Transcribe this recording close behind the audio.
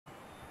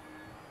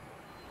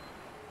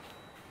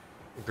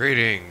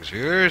Greetings,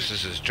 viewers.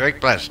 This is Drake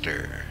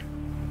Blaster.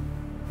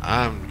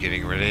 I'm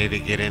getting ready to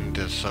get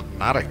into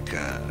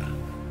Subnautica.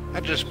 I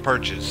just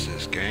purchased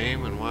this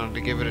game and wanted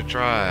to give it a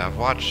try. I've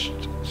watched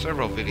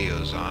several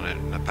videos on it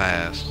in the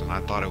past, and I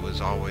thought it was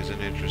always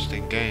an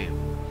interesting game.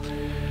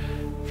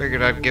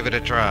 Figured I'd give it a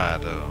try,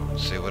 though,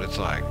 see what it's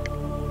like.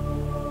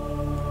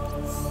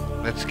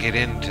 Let's get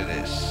into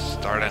this.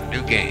 Start a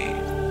new game.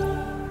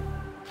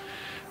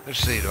 Let's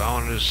see, do I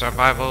want to do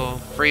survival,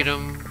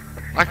 freedom?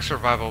 Like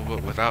survival,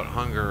 but without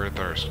hunger or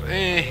thirst.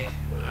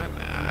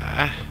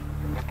 I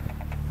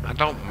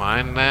don't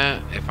mind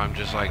that if I'm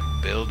just like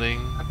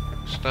building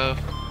stuff,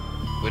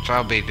 which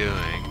I'll be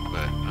doing,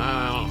 but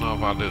I don't know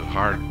if I'll do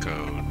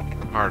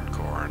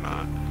hardcore or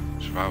not.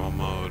 Survival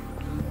mode,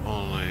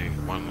 only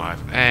one life.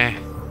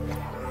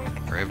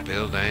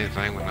 Build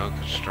anything with no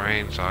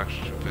constraints,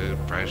 oxygen, food,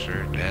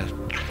 pressure, death.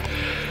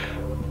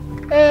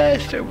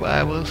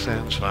 Survival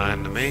sounds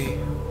fine to me.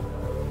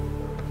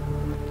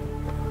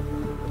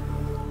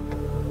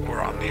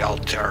 We're on the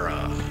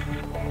Altera.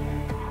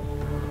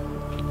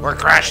 We're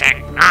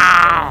crashing!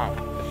 No!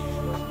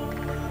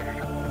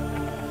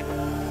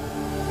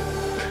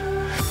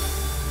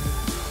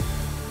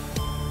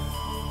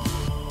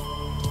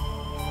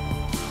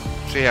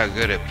 See how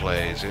good it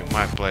plays. It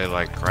might play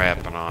like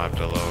crap and I'll have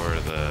to lower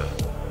the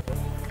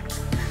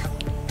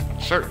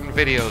certain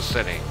video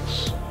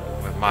settings.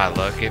 With my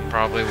luck, it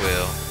probably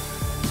will.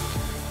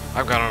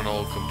 I've got an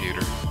old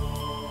computer.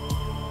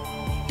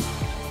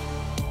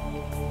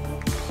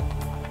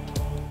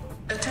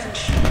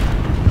 Attention.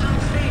 Hull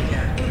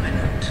failure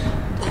imminent.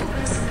 All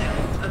personnel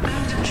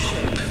abandon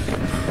ship.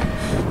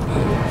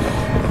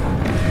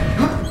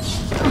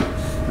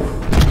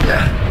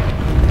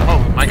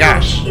 Oh my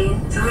gosh. In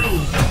 3,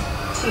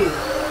 2,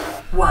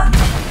 1.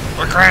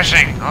 We're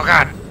crashing. Oh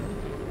god.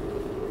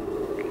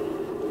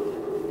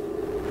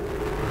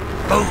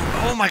 Boom.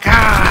 Oh my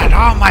god.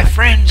 All my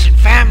friends and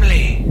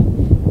family.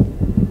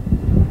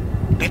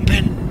 They've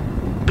been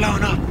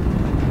blown up.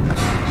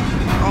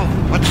 Oh,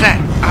 what's that?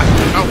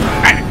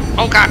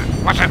 Oh god.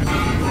 What's that?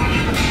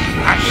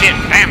 Ah shit.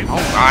 Damn.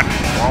 Oh god.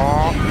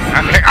 Oh.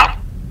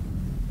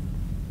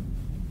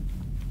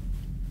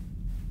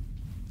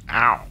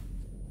 Ow.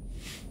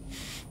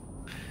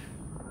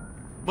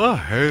 My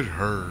head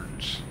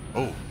hurts.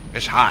 Oh,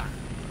 it's hot.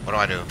 What do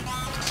I do?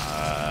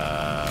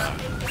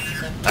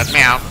 Let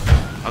me out.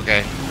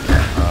 Okay.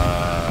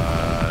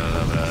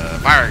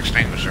 Fire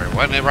extinguisher.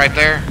 Wasn't it right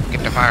there?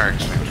 Get the fire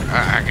extinguisher.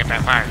 Get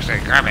that fire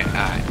extinguisher. Grab it.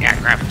 Yeah,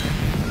 grab it.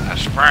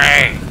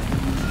 Spray.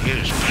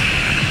 Use.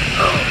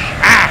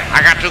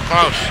 I got too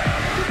close.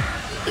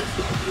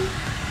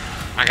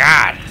 My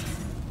god.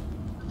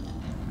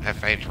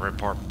 F8 to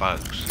report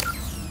bugs.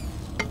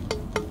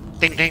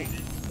 Ding ding.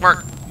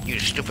 Work. You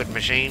stupid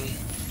machine.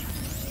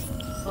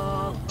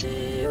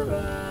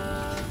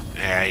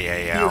 Yeah.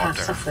 You have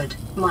suffered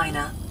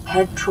minor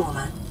head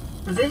trauma.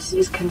 This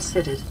is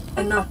considered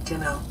an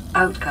optimal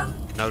outcome.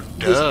 No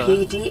This duh.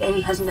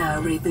 PDA has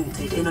now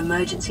rebooted in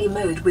emergency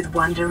mode with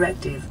one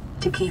directive: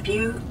 to keep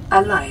you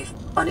alive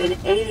on an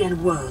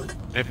alien world.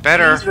 It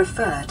better. Please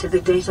refer to the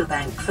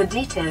databank for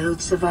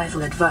detailed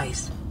survival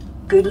advice.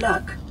 Good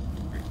luck.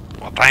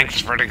 Well, thanks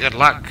for the good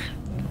luck.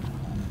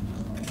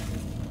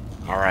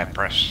 Alright,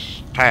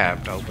 press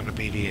tab to open the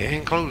PDA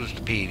and close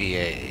the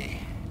PDA.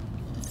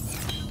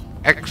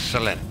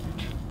 Excellent.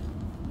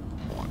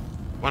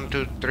 1,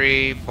 2,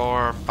 3,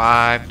 4,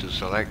 5 to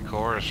select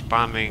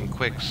corresponding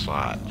quick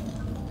slot.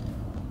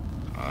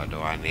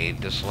 Do I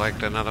need to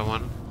select another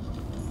one?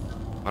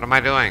 What am I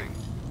doing?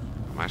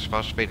 Am I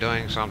supposed to be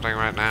doing something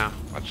right now?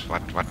 What?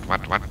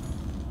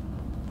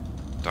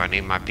 Do I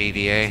need my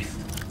PDA?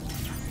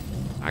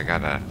 I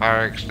got a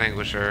fire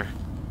extinguisher.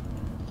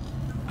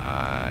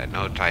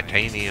 No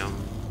titanium.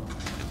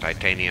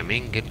 Titanium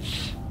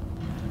ingots.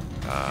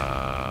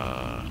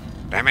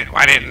 Damn it,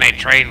 why didn't they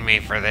train me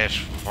for this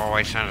before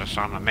they sent us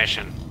on the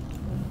mission?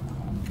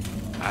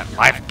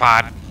 Life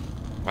pod.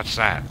 What's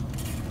that?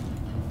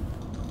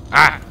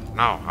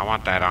 No, I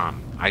want that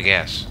on. I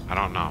guess. I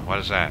don't know. What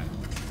is that?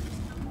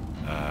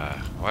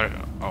 What?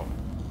 Oh,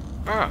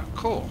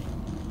 cool.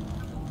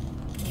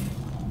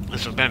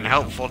 This has been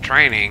helpful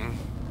training.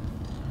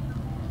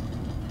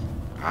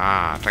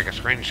 Take a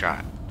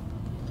screenshot.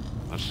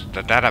 What's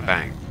the data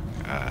bank?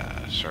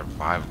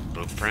 Survival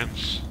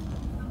blueprints.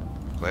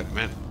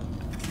 Equipment.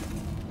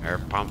 Air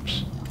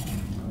pumps.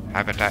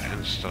 Habitat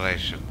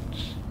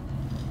installations.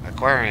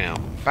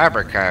 Aquarium.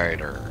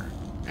 Fabricator.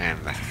 And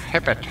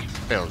habitat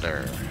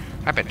builder.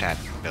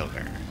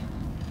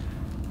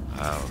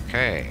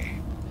 Okay.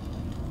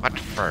 What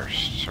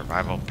first?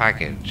 Survival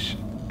package.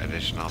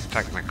 Additional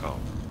technical.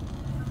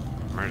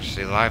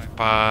 Emergency life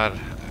pod.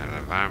 An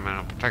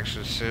environmental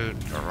protection suit.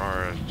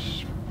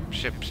 Aurora's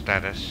ship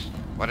status.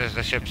 What is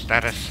the ship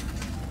status?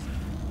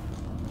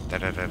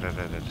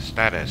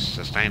 Status.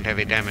 Sustained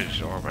heavy damage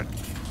to orbit.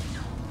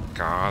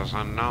 Cause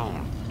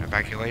unknown.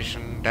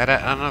 Evacuation data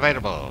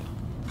unavailable.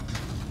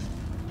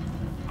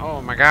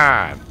 Oh my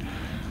god.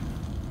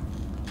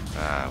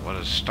 What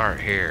does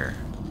start here?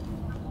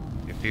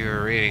 If If you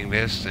are reading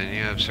this, then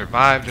you have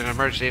survived an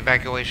emergency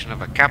evacuation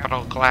of a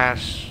capital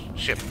class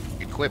ship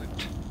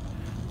equipped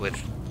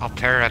with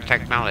Altera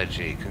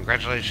technology.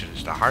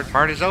 Congratulations, the hard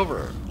part is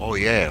over. Oh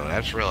yeah, well,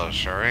 that's real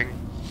assuring.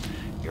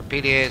 Your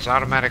PDA is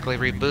automatically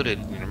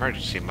rebooted in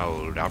emergency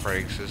mode.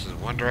 Operating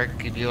System One Direct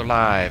keep you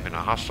alive in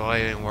a hostile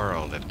alien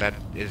world. If that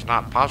is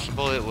not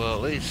possible, it will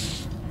at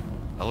least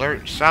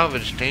alert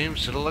salvage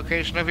teams to the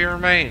location of your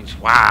remains.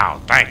 Wow,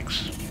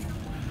 thanks.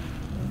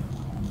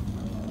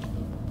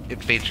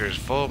 It features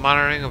full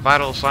monitoring of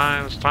vital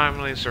signs,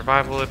 timely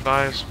survival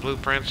advice,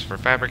 blueprints for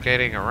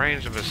fabricating a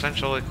range of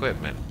essential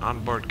equipment,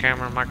 onboard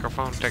camera,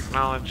 microphone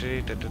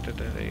technology.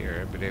 Your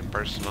everyday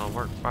personal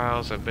work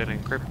files have been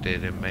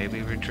encrypted and may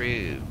be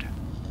retrieved.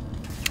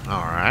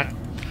 Alright.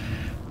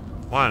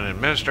 1.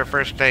 Administer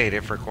first aid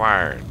if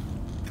required.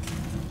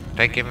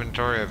 Take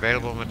inventory of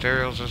available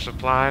materials as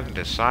supplied and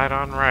decide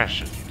on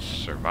rations.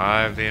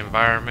 Survive the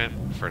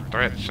environment for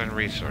threats and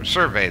resources.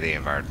 Survey the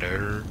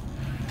environment.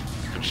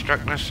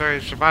 Construct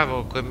necessary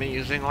survival equipment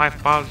using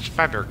LifePod's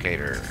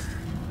fabricator.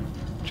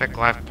 Check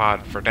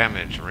LifePod for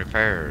damage and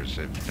repairs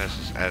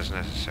as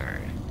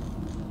necessary.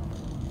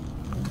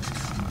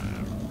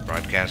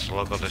 Broadcast a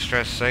local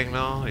distress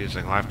signal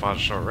using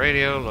LifePod's short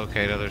radio.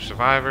 Locate other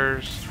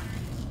survivors.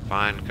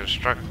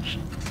 Construct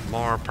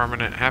more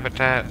permanent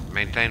habitat.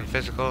 Maintain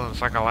physical and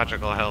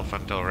psychological health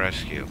until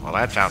rescue. Well,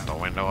 that's out the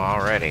window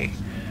already.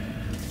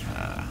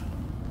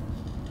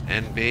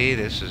 NB,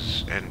 this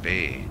is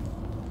NB.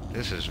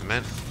 This is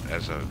meant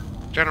as a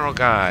general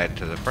guide.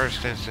 To the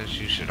first instance,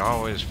 you should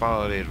always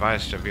follow the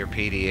advice of your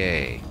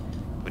PDA,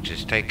 which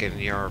has taken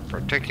your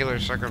particular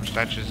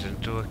circumstances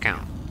into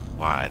account.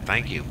 Why,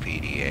 thank you,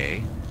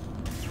 PDA.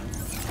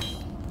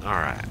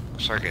 Alright,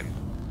 circuit.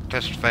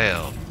 Test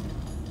failed.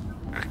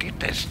 Now get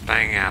this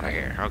thing out of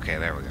here. Okay,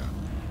 there we go.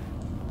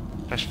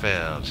 Test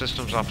failed.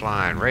 Systems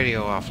offline.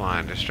 Radio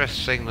offline. Distress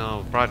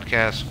signal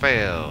broadcast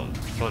failed.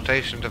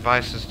 Flotation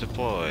devices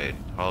deployed.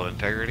 Hull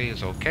integrity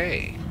is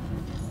okay.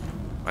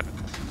 What?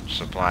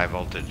 Supply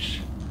voltage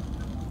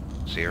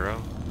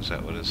 0? Is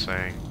that what it's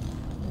saying?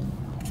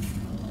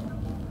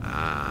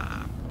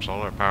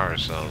 Solar power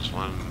cells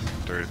 1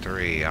 through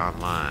 3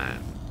 online.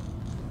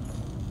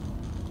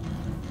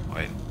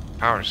 Wait,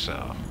 power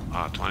cell.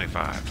 Oh,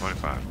 25.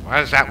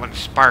 Why is that one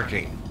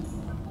sparking?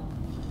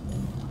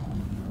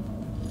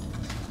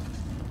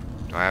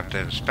 Do I have to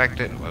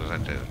inspect it? What does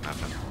that do?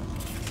 Nothing.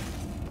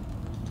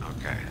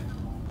 Okay.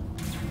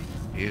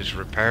 Use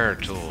repair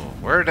tool.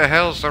 Where the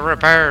hell's the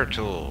repair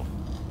tool?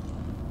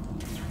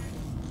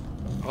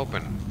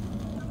 Open.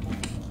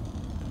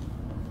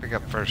 Pick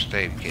up first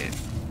aid kit.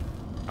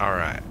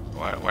 Alright.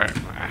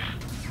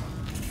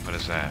 What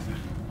is that?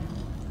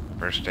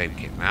 First aid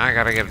kit. Now I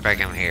gotta get back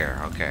in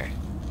here. Okay.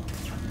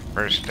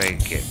 First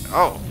aid kit.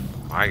 Oh!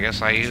 I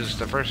guess I used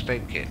the first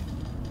aid kit.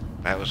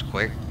 That was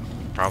quick.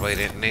 Probably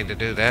didn't need to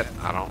do that.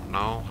 I don't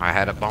know. I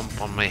had a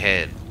bump on my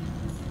head.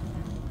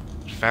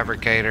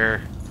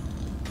 Fabricator.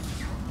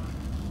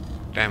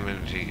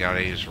 Damage, you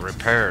gotta use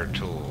repair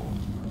tool.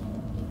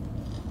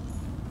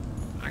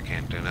 I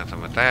can't do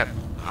nothing with that.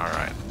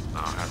 Alright.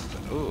 I'll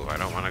have to. Ooh, I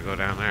don't want to go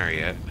down there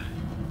yet.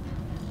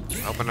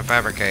 Open the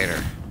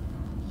fabricator.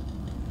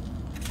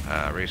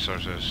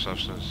 Resources,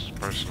 substance,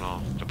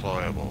 personal,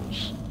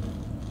 deployables.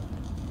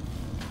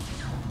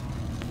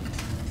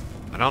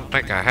 I don't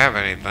think I have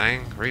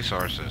anything.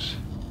 Resources.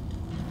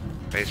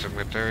 Basic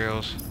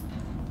materials.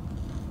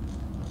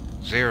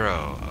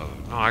 0.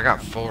 Oh, I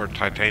got 4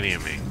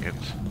 titanium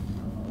ingots.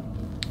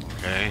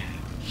 Okay.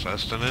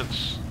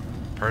 Sustenance.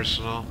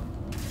 Personal.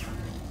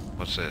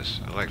 What's this?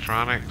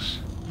 Electronics.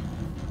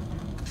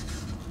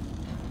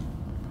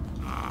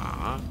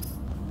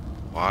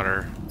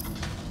 Water.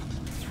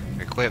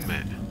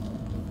 Equipment.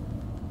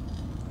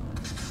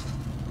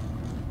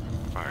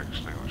 Fire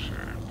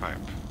extinguisher. Pipe.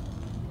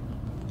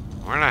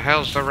 Where the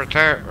hell's the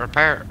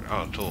repair?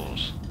 Oh,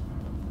 tools.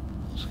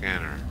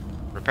 Scanner.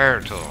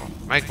 Repair tool.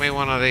 Make me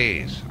one of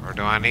these. Or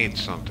do I need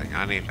something?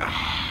 I need...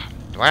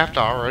 do I have to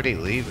already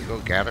leave and go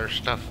gather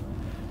stuff?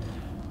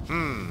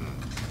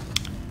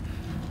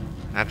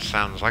 That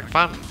sounds like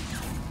fun.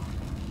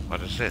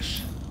 What is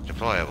this?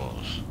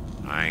 Deployables.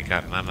 I ain't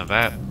got none of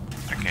that.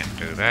 I can't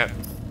do that.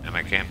 And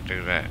I can't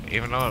do that.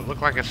 Even though it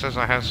looked like it says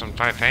I have some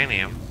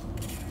titanium.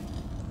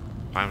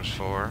 Times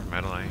 4.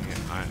 Metal ingot.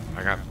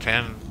 I got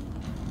 10.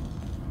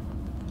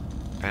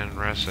 Pen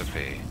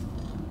recipe.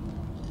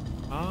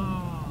 Oh.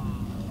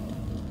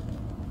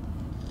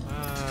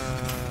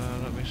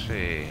 Let me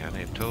see. I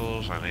need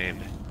tools. I need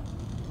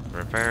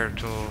repair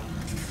tool.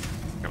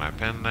 Can I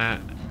pen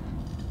that?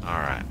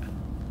 Alright.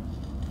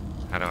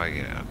 How do I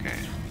get it? Okay.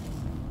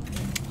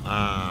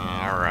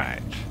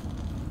 Alright.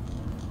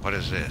 What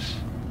is this?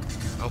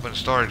 Open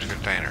storage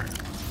container.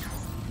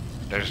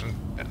 There's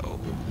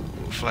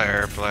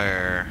flare.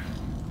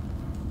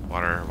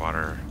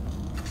 Water.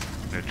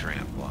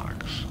 Nutrient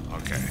blocks.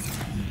 Okay.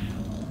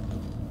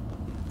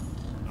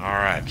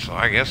 Alright, so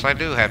I guess I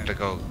do have to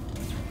go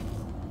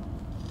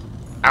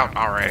out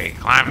already.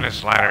 Climb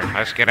this ladder.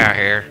 Let's get out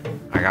here.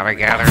 I gotta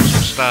gather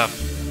some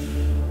stuff.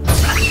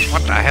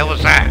 What the hell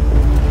was that?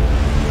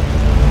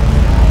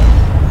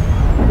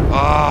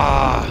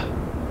 Oh,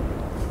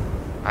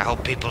 I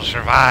hope people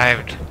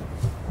survived.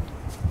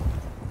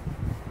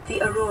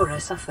 The Aurora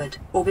suffered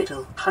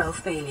orbital hull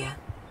failure.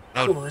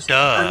 No, Cause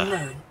duh.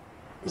 unknown.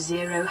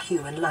 0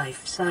 human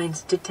life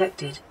signs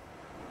detected.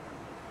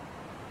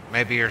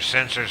 Maybe your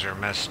sensors are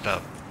messed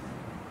up.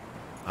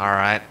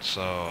 Alright,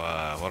 so,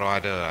 what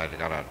do? I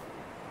gotta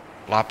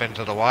flop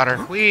into the water.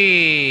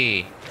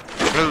 Whee!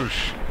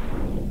 Floosh!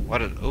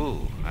 What is...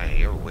 Ooh,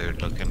 you're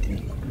weird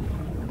looking.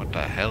 What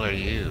the hell are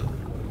you?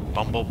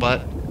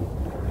 Bumblebutt?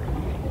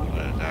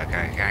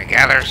 Can I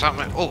gather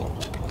something? Ooh!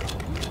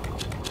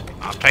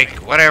 I'll take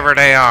whatever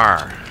they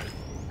are.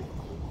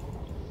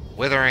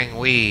 Withering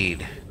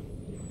weed.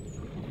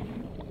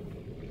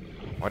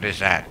 What is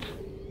that?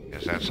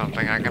 Is that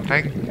something I can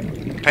take?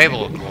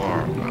 Table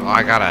core. Oh,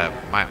 I gotta...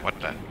 what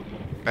the...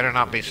 Better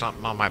not be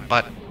something on my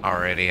butt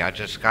already. I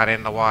just got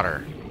in the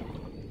water.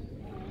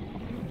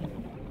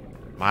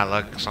 My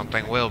luck,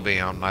 something will be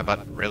on my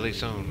butt really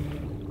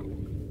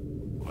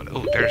soon. What?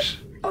 Ooh, there's...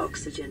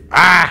 Oxygen.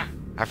 Ah!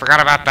 I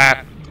forgot about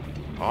that.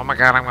 Oh my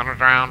god, I'm gonna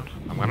drown.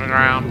 I'm gonna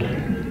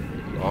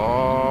drown.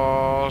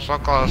 Oh, so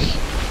close.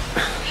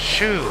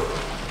 Shoo!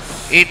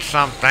 Eat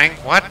something.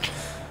 What?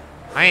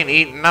 I ain't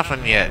eaten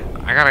nothing yet.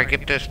 I gotta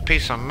get this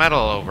piece of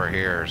metal over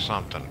here or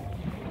something.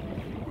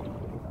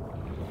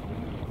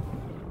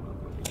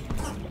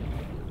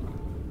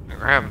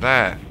 Grab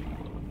that.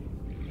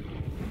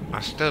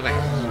 I still think...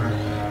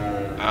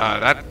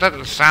 that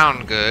doesn't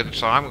sound good,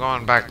 so I'm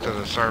going back to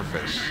the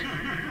surface.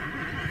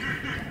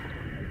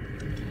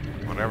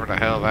 Whatever the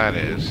hell that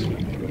is.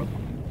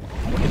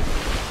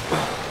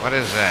 What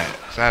is that?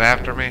 Is that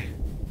after me?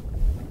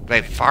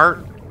 They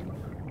fart?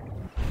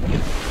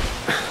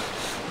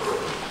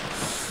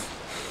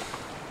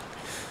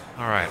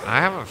 Alright, I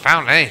haven't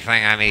found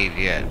anything I need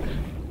yet.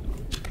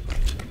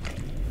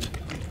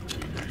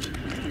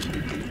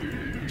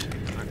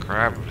 I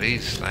grab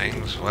these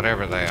things,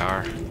 whatever they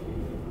are.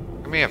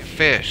 Give me a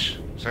fish.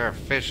 Is there a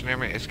fish near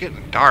me? It's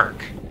getting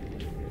dark.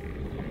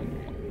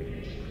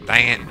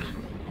 Dang it.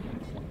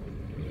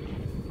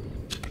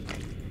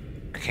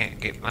 I can't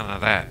get none of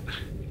that.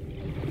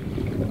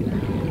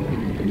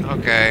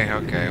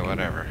 Okay,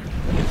 whatever.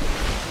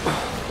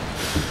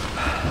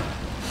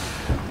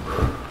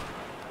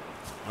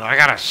 Well, I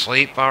gotta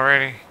sleep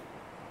already?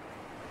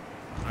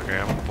 Okay,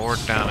 I'm bored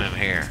down in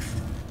here.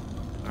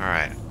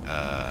 Alright,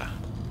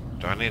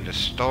 do I need to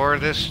store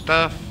this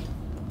stuff?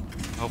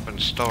 Open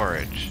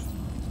storage.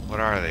 What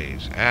are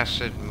these?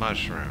 Acid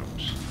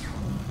mushrooms.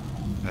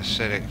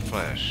 Acidic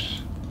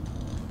flesh.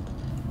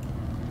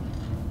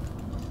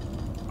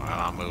 Well,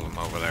 I'll move them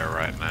over there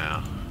right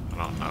now. I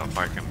don't know if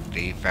I can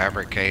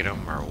defabricate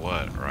them or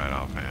what right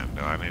offhand.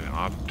 Do I need to?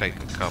 I'll take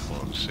a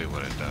couple and see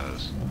what it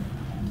does.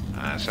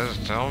 It says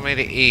it's telling me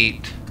to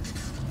eat,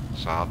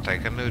 so I'll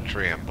take a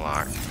nutrient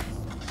block.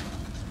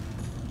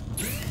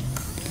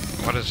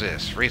 What is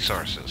this?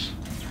 Resources.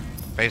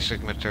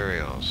 Basic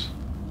materials.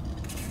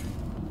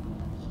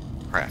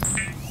 Crap.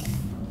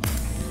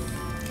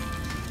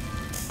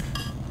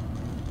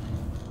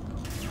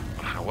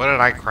 What did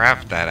I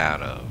craft that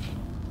out of?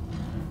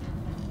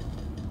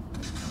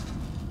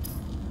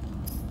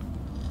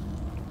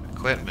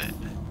 Equipment.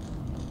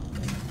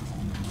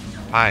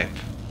 Pipe.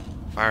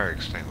 Fire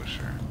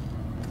extinguisher.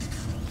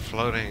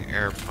 Floating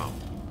air pump.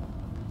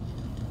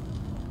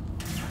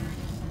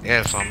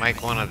 Yes, I'll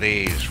make one of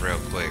these real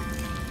quick.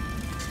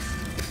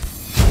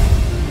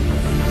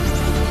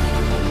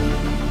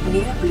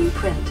 New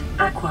blueprint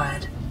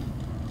acquired.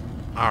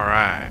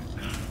 Alright.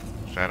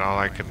 Is that all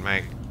I could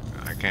make?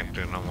 I can't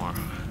do no more.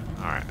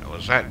 Alright,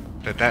 is that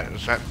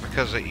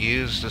because it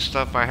used the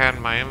stuff I had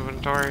in my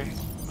inventory?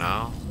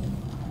 No?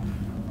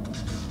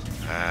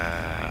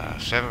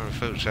 7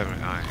 food, 7...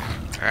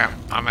 yeah,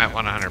 I'm at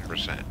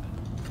 100%.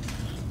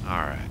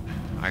 Alright.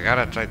 I got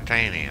a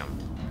titanium.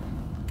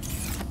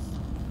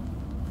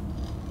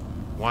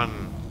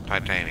 1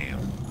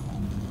 titanium.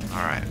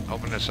 Alright,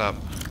 open this up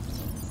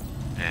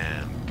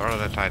and throw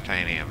the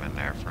titanium in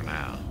there for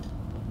now.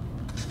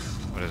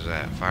 What is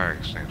that? Fire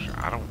extinguisher.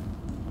 I don't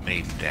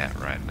need that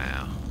right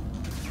now.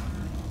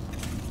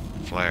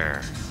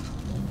 Flare.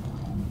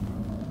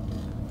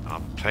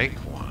 I'll take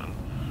one.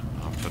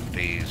 I'll put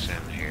these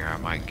in here. I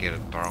might get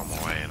it, throw them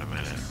away in a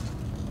minute.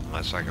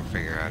 Unless I can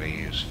figure out a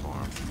use for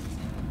them.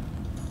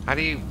 How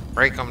do you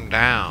break them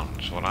down?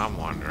 Is what I'm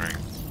wondering.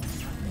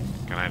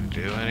 Can I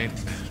do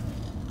anything?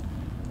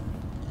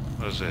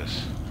 What is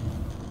this?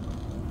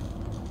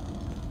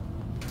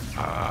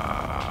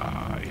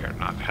 You're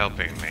not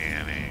helping me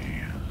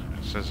any.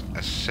 It says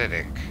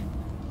acidic.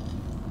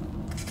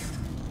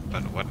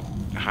 But what,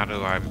 how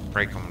do I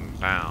break them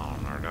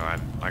down? Or do I,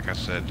 like I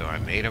said, do I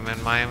need them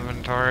in my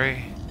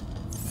inventory?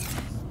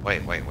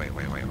 Wait.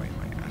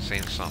 I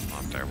seen something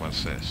up there.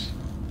 What's this?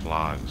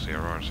 Vlog 0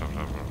 or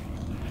something.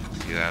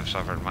 You have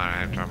suffered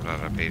minor in terms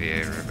of a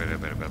PDA,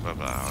 blah, blah,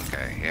 blah.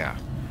 Okay, yeah.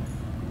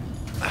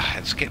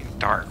 It's getting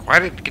dark. Why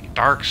did it get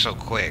dark so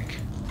quick?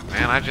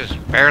 Man, I just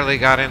barely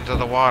got into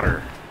the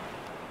water.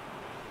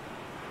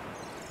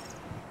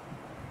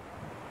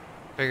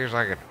 Figures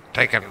I could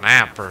take a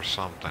nap or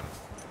something.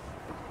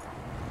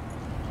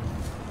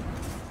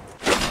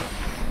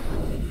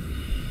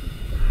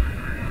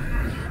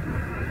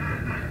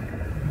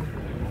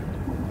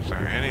 Is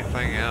there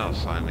anything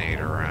else I need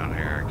around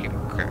here?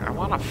 I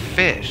want a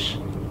fish,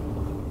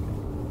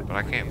 but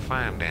I can't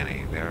find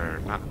any.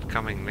 They're not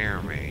coming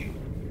near me.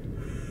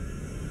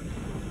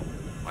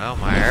 Well,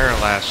 my air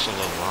lasts a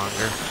little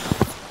longer.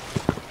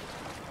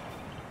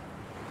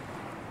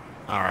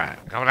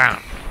 Alright, go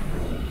down.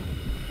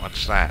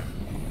 What's that?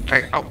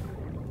 Oh!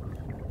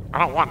 I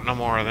don't want no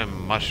more of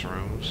them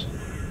mushrooms.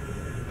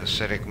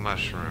 Acidic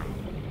mushroom.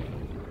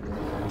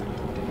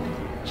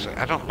 So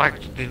I don't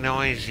like the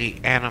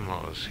noisy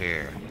animals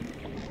here.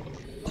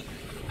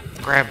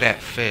 Grab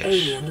that fish.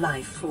 Alien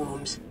life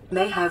forms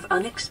may have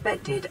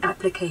unexpected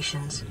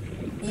applications.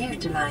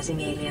 Utilizing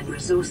alien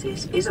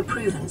resources is a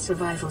proven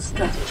survival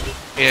strategy.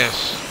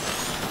 Yes.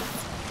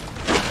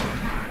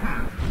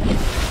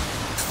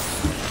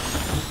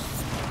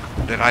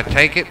 Did I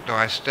take it? Do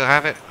I still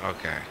have it?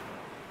 Okay.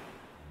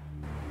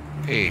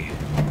 Hey.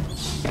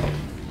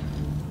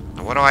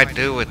 Now what do I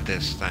do with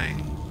this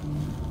thing?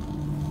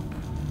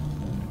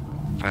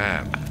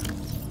 Fab.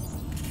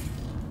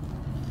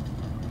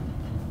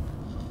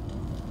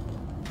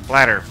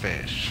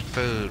 Bladderfish.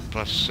 Food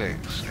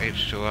 +6.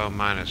 H2O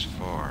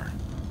 -4.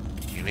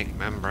 Unique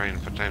membrane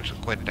potential.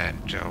 Quit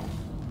that, Joe.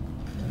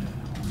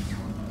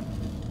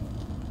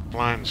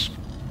 Blind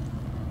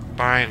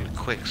spine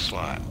quick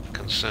slot.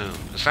 Consume.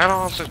 Is that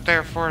all that's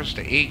there for us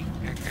to eat?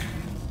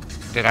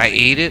 Did I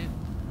eat it?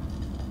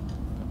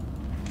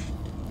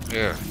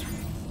 Yeah.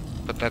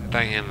 Put that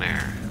thing in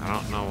there. I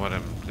don't know what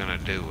I'm gonna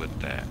do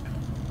with that.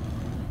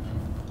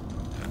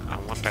 I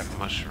want that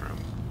mushroom.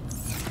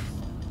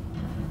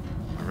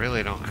 I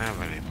really don't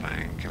have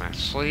anything. Can I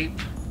sleep?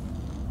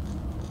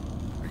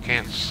 I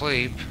can't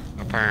sleep,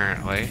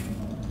 apparently.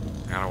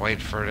 Gotta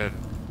wait for the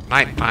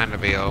nighttime to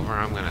be over.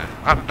 I'm gonna...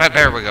 Oh,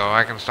 there we go.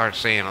 I can start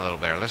seeing a little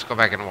better. Let's go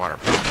back in the water.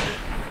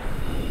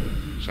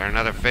 Is there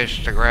another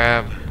fish to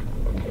grab?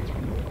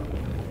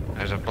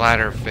 There's a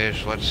bladder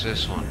fish. What's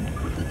this one?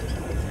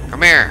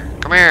 Come here!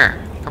 Come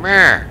here! Come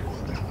here!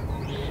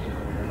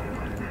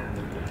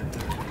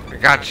 I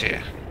got you.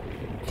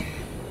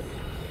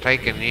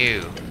 Taking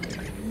you.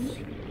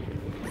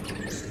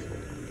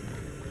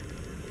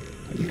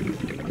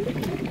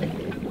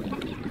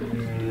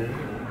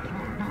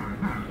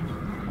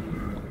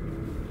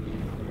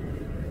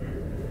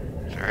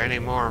 Is there any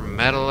more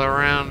metal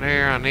around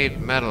here? I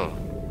need metal.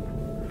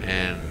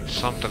 And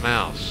something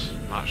else.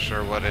 Not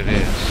sure what it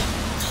is.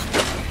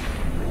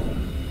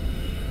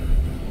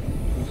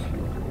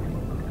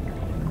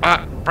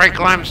 Break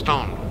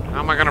limestone. How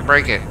am I gonna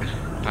break it?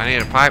 Do I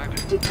need a pipe?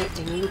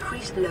 Detecting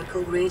increased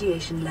local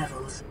radiation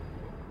levels.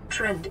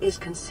 Trend is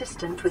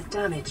consistent with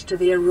damage to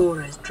the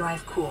Aurora's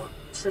drive core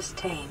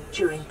sustained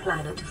during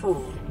planet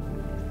fall.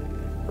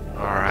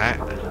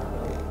 Alright.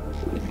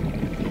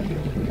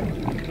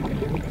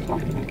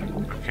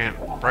 I can't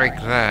break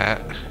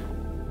that.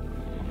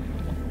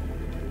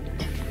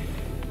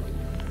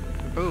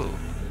 Ooh,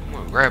 I'm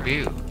gonna grab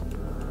you.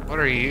 What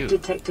are you?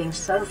 Detecting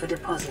sulfur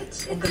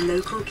deposits in the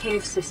local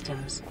cave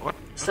systems. What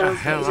the Sulfur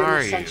hell is an are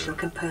essential you?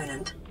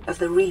 component of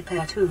the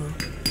repair tool.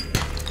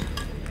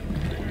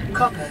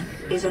 Copper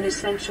is an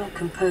essential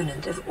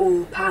component of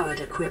all powered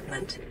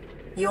equipment.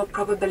 Your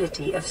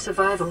probability of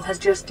survival has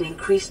just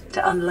increased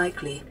to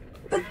unlikely,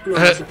 but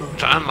plausible.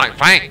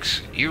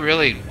 Thanks. You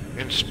really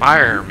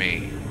inspire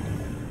me.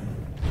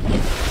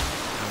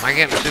 Am I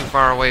getting too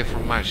far away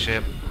from my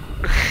ship?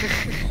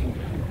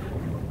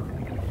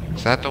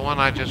 Is that the one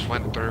I just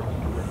went through?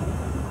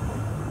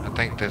 I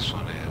think this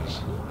one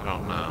is. I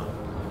don't know.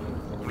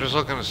 I'm just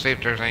looking to see if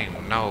there's any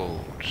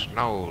nodes.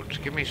 Nodes.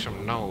 Give me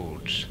some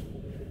nodes.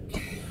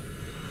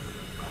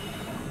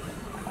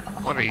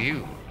 What are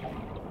you?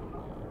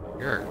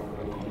 You're a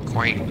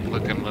quaint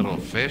looking little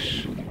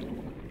fish.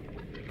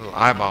 Little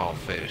eyeball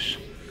fish.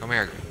 Come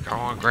here. I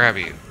want to grab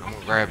you. I'm going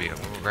to grab you. I'm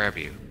going to grab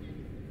you.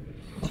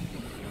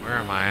 Where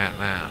am I at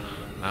now?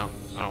 No,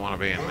 I don't want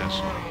to be in this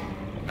one.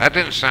 That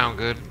didn't sound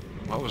good.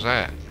 What was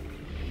that?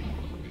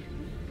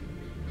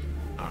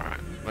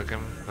 Alright.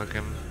 Looking.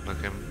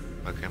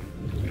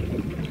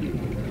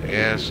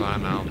 Yes, I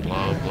know.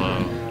 Blow.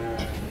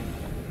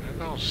 It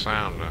don't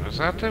sound... Is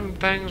that them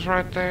things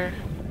right there?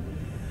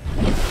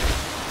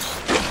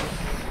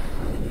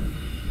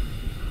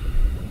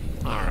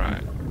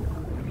 Alright.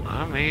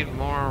 I need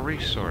more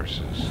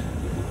resources.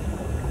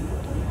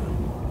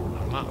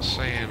 I'm not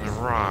seeing a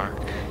rock.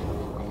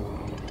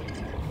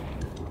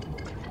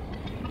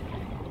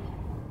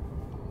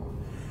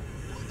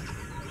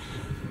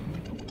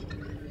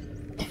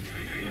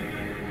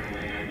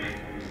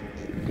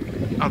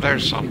 Oh,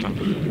 there's something.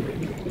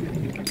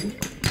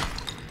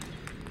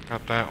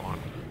 Got that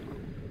one.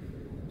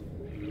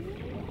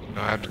 Do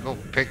I have to go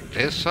pick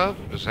this up?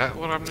 Is that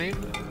what I'm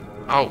needing?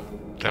 Oh,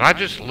 did I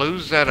just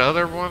lose that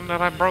other one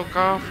that I broke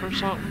off or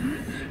something?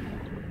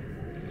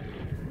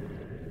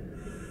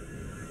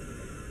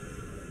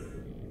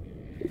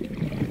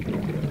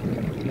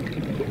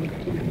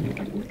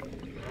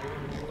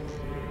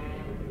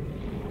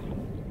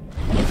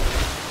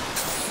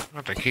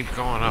 have to keep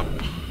going up.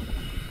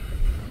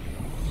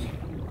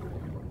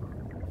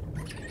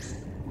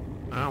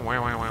 Oh, wait.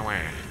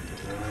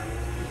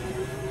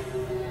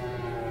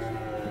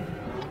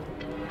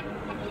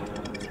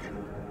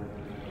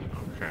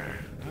 Okay.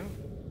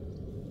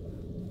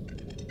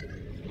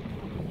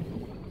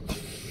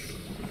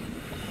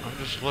 I'm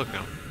just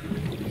looking.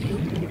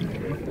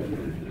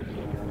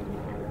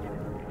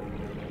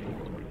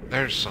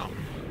 There's some.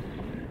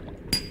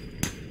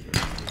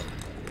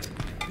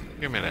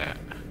 Give me that.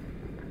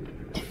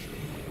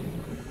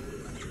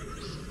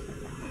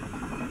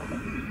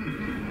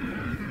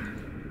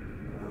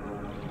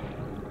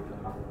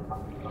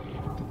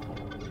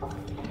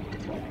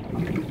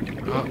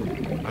 Oh,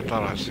 I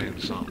thought I seen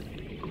something.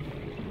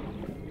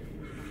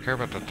 Don't care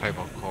about the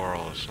table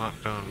coral. It's not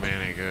doing me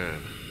any good.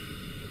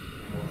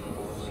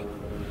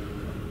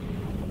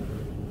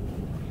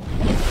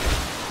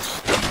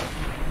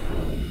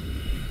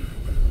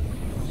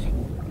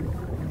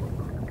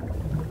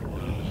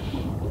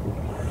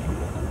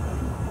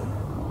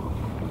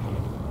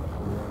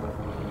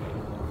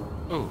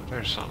 Ooh,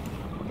 there's something.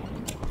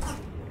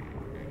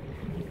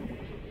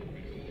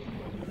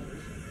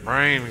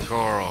 Brain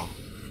coral.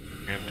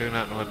 Can't do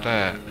nothing with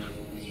that.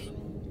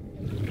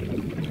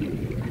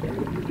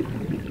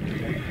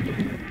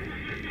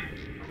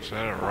 Is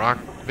that a rock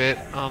bit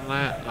on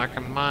that I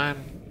can mine?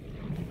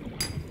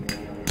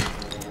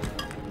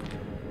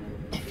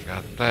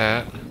 Got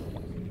that.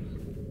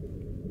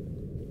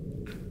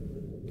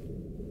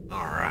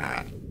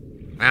 Alright.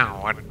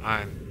 Now what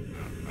I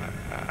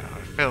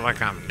feel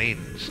like I'm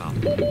needing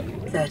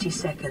something. 30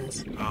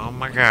 seconds. Oh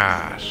my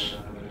gosh.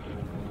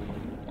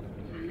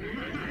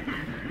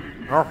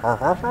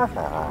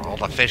 All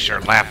the fish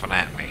are laughing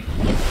at me.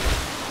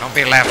 Don't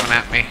be laughing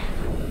at me.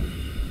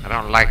 I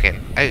don't like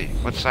it. Hey,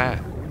 what's that?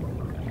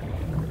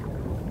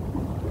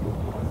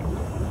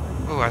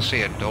 Oh, I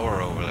see a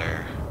door over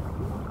there.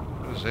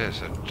 What is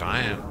this? A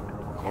giant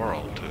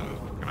coral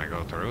tube. Can I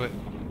go through it?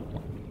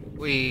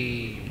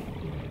 Whee!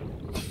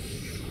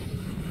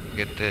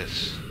 Get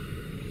this.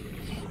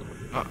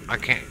 Oh, I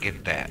can't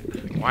get that.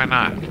 Why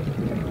not?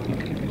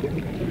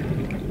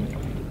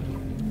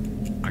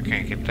 I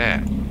can't get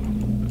that.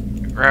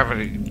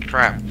 Gravity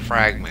trap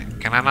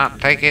fragment. Can I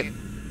not take it?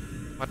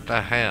 What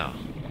the hell?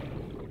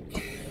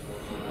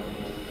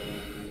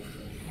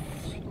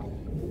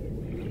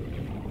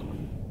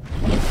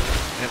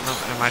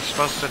 Am I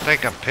supposed to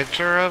take a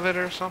picture of it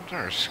or something?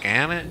 Or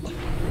scan it?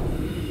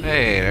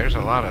 Hey, there's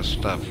a lot of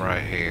stuff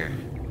right here.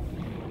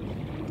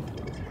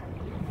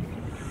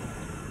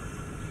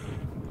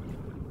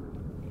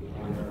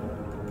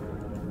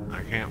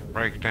 I can't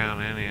break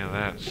down any of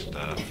that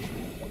stuff.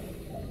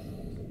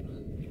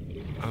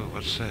 Oh,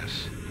 what's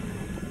this?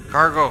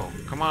 Cargo!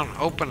 Come on,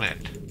 open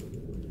it!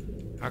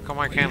 How come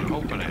I can't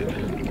open it?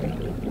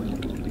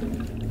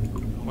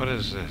 What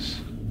is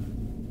this?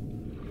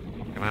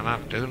 Can I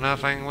not do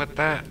nothing with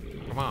that?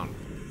 Come on.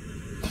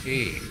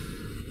 Key.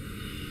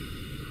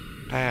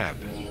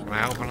 Tab. Can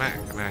I open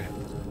that? Can I...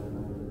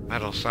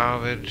 Metal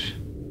salvage.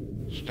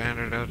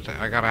 Standard out there.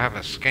 I gotta have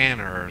a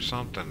scanner or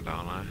something,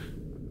 don't I?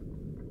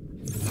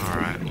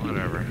 Alright,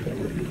 whatever.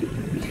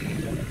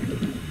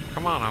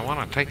 Come on, I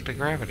want to take the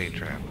gravity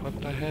trap.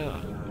 What the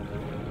hell?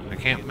 I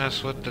can't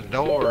mess with the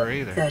door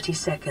either. 30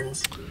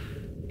 seconds.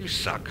 You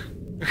suck.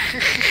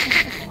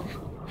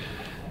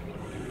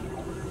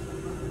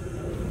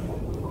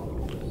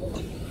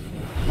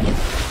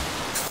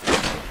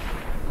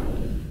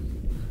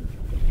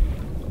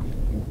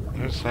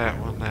 There's that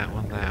one, that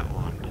one, that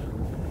one.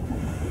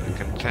 The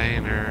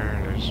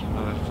container, there's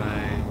another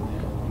thing.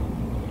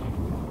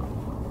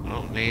 I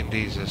don't need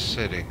these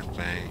acidic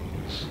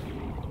things.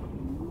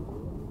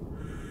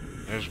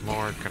 There's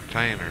more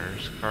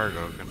containers,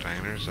 cargo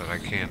containers, that I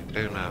can't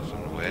do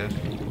nothing with.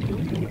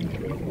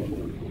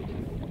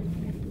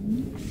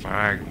 A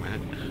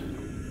fragment.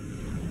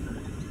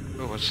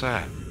 Oh, what's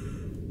that?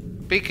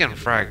 Beacon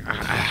fragment.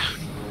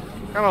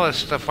 Got all this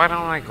stuff, why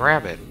don't I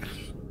grab it?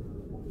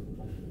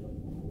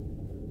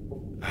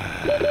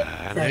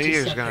 I knew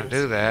you was gonna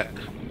do that.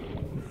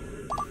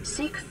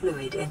 Seek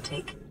fluid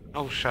intake.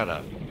 Oh, shut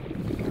up.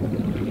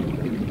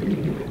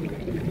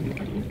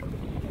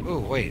 Oh,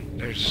 wait,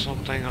 there's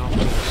something off to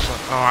the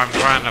side. Oh, I'm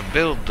trying to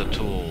build the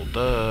tool,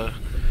 duh.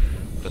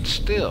 But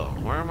still,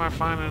 where am I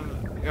finding...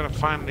 I gotta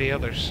find the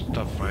other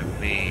stuff I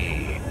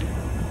need.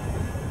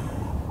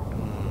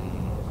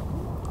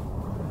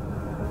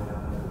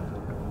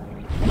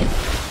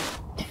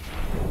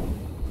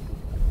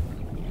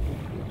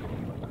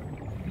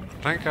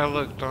 I think I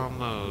looked on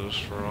those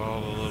for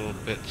all the little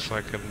bits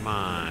I could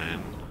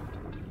mine.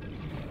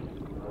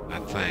 I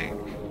think.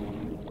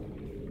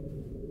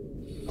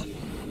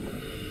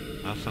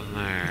 Nothing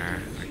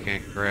there. I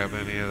can't grab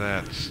any of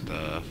that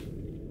stuff.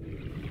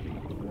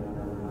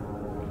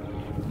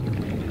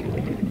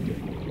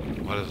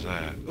 What is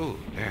that? Ooh,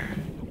 there.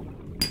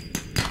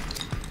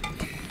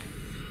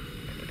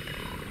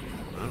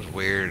 That's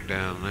weird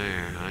down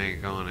there. I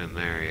ain't going in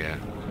there yet.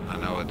 I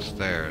know it's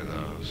there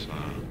though, so...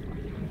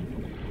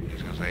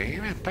 See,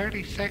 even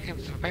 30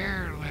 seconds of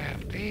air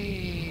left.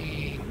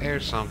 Hey,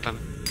 there's something.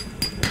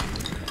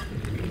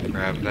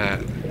 Grab that.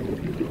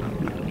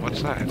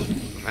 What's that?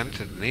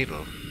 Vented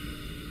needle.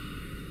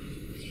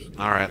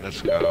 Alright,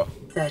 let's go.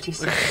 30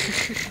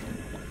 seconds.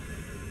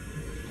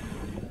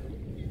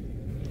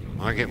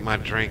 I'll get my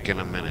drink in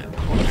a minute.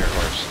 Hold your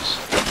horses.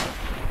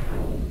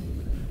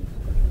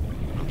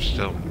 I'm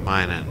still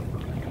mining.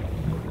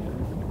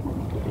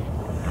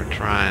 We're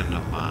trying to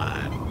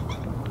mine.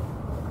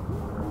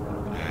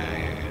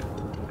 Yeah.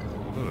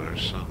 Ooh,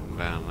 there's something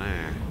down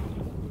there.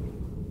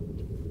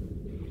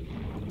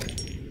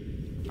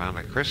 Found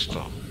a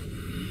crystal.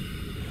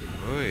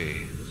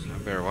 Ooh. I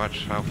better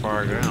watch how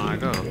far down I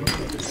go.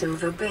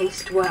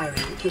 Silver-based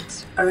wiring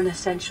kits are an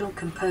essential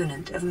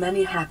component of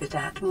many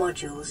habitat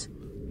modules.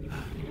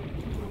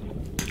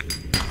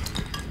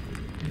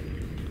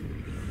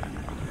 I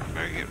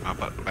better get my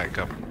butt back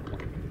up.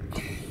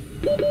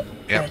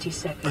 30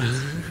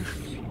 seconds.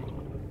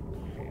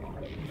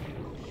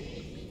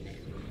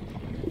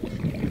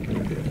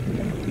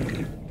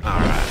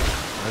 Alright,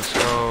 let's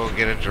go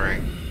get a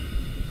drink.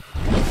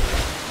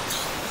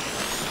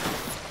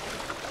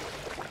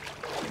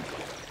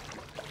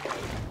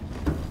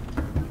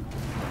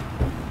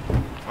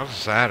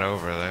 What's that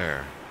over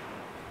there?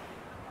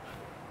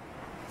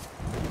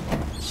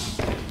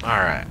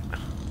 Alright.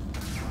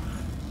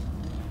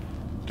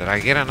 Did I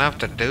get enough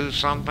to do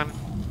something?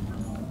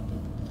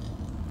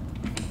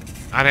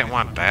 I didn't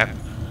want that.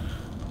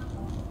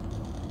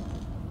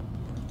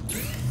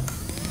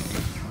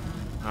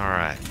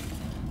 Alright.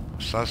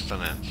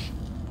 Sustenance.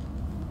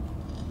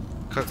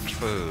 Cooked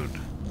food.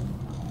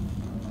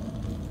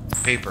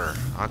 Paper.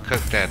 I'll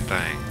cook that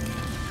thing.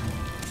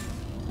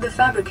 The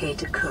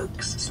fabricator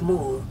cooks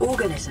small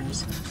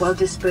organisms while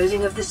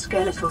disposing of the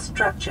skeletal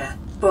structure,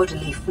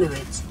 bodily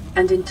fluids,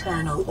 and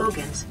internal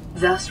organs,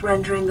 thus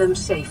rendering them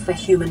safe for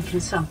human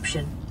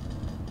consumption.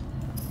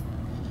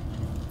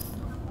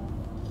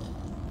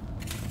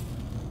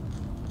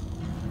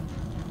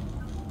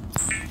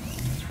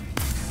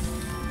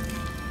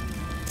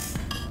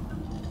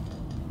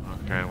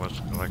 Okay, what's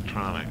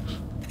electronics?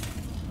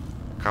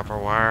 Copper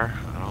wire?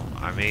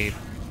 I need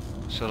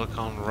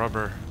silicone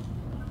rubber.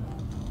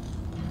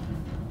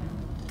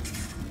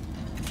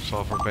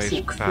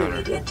 Sulfur-based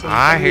powder.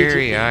 I hear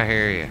you, I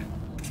hear you.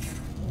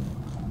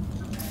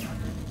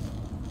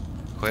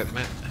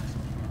 Equipment.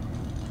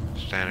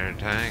 Standard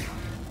tank.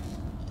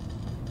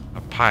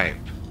 A pipe.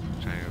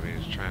 Tank will be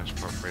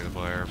transport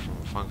breathable air from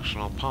a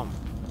functional pump.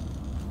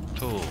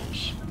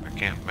 Tools. I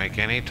can't make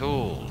any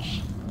tools.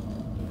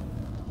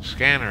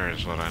 Scanner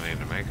is what I need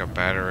to make. A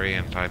battery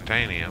and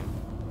titanium.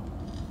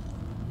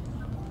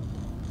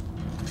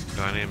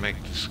 Do I need to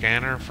make the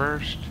scanner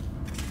first?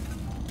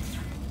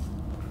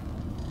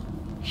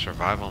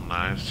 Survival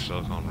knives,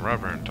 silicone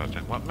rubber, and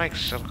titanium. What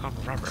makes silicone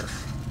rubber?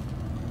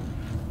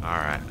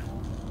 Alright.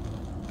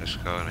 Let's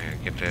go in here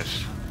and get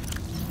this.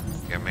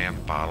 Give me a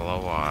bottle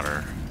of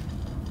water.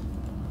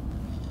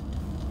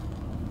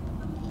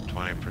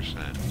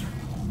 20%.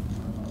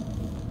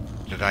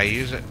 Did I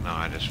use it? No,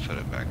 I just put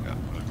it back up.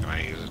 Can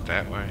I use it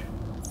that way?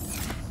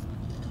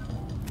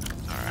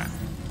 Alright.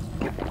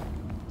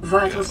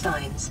 Vital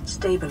signs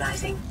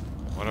stabilizing.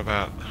 What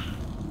about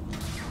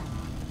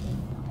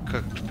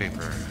cooked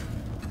paper?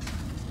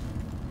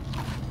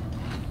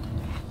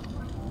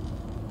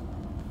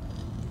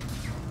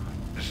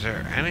 Is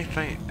there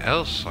anything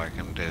else I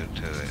can do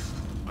to it?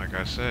 Like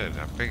I said,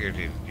 I figured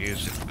you'd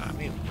use it. I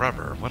need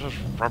rubber. What does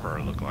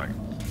rubber look like?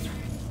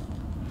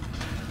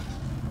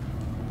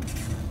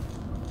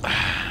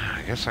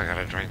 I guess I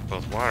gotta drink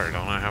both water.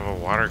 Don't I have a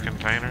water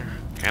container?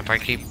 Can't I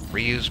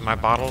reuse my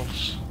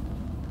bottles?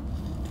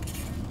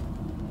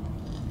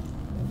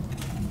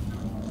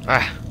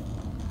 Ah!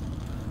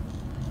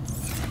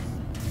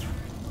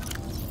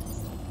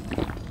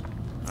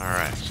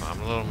 Alright, so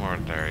I'm a little more...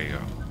 There you go.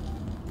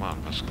 Come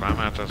on, let's climb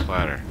out this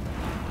ladder.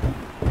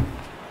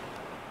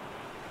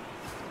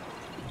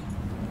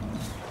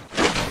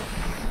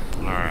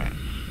 Alright.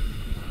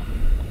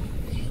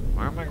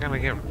 Where am I gonna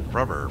get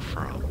rubber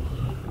from?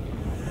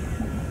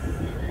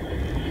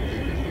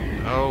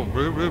 Oh,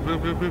 boo, boo, boo,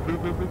 boo, boo, boo,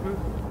 boo, boo, boo.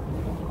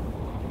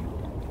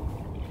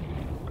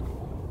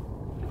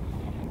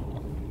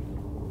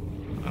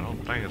 I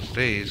don't think it's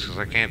these, because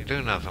I can't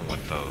do nothing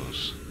with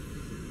those.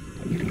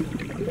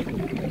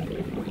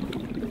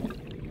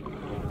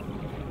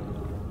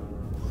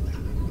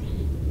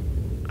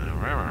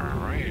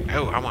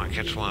 Oh, I want to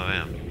catch one of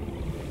them.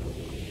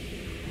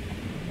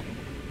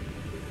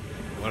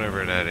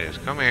 Whatever that is.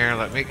 Come here,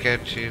 let me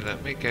catch you,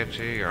 let me catch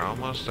you. You're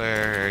almost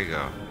there. There you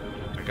go.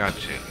 I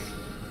got you.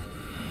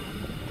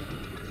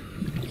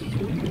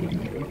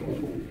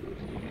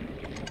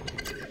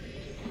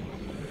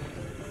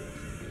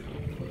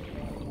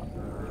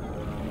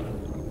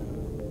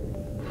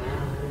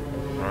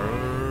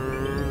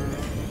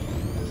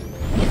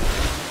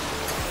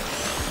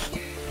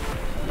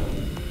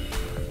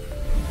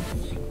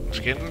 It's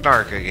getting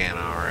dark again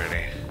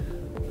already.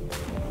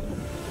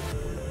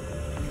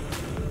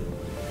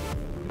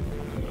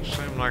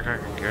 seem like I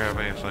can grab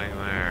anything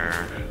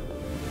there.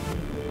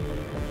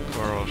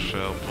 Coral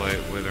shell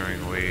plate,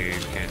 withering weed.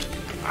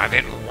 I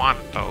didn't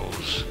want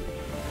those.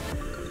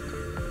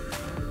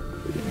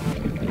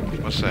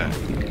 What's that?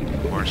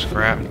 More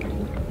scrap?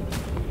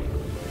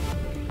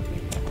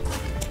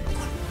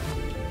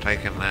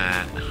 Taking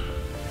that.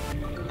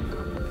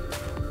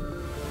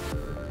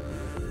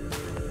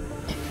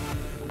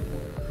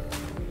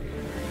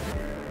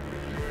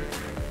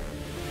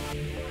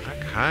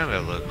 That kind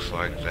of looks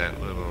like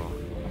that little...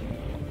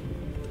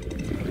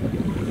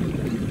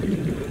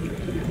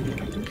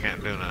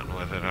 Can't do nothing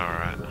with it,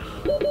 alright.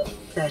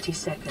 30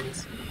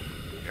 seconds.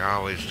 You're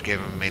always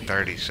giving me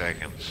 30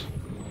 seconds.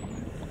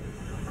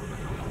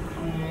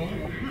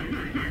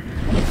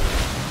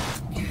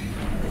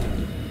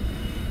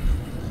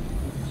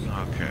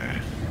 Okay.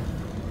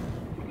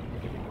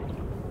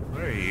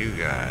 What are you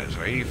guys?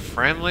 Are you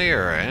friendly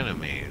or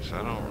enemies?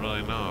 I don't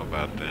really know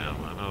about them.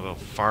 I know they'll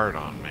fart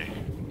on me.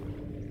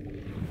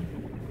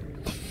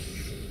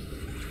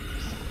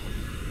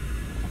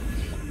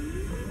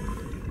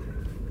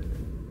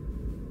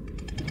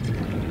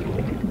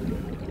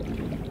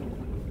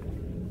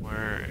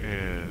 Where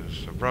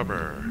is the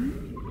rubber?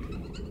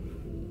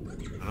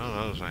 Oh,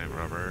 those ain't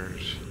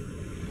rubbers.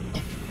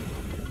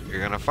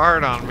 You're gonna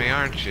fart on me,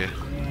 aren't you?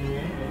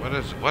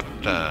 What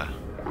the?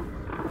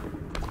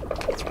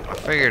 I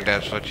figured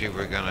that's what you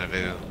were gonna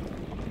do.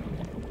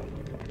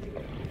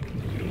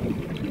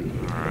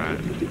 Alright.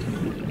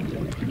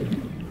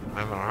 I'm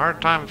having a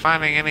hard time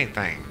finding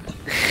anything.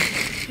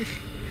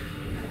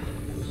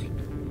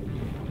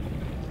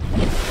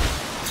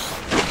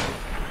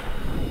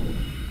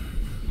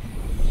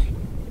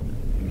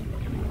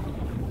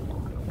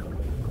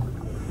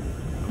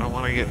 I don't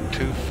want to get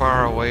too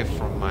far away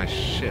from my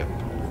ship.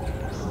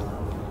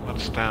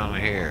 What's down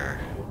here?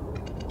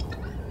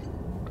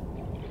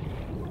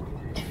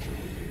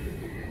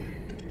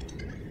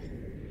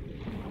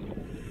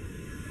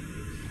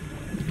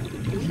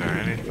 Is there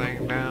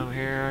anything down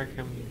here I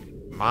can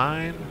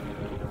mine?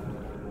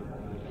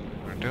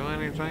 Or do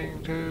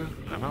anything to?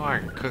 I know I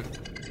can cook.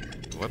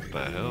 What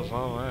the hell's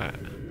all that?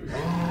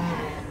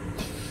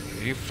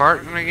 Are you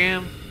farting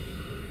again?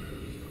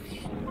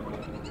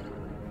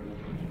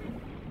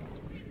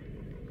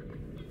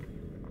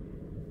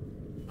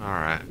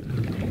 Alright.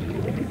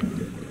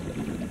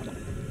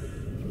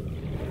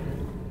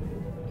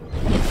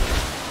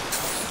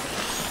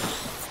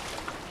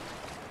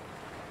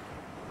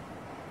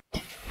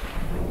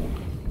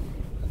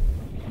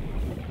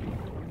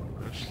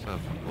 That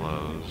stuff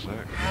blows.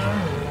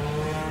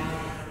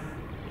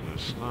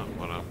 That's not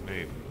what I'm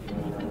needing.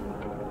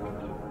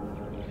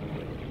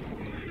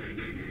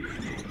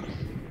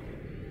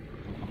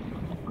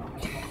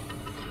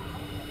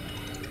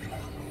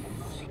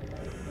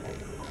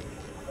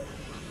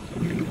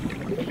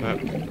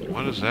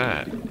 What is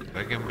that?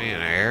 They give me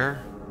an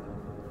air?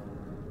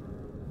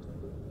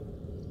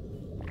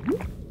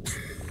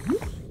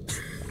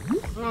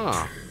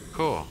 Oh,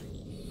 cool.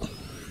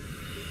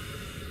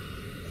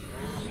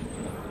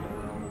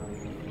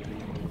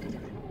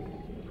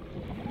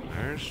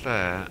 There's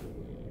that.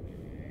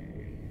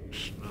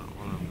 It's not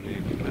what I'm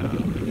needing now.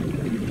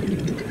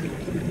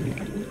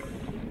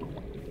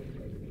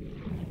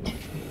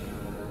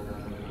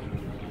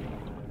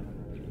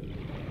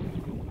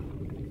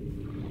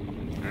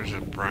 There's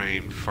a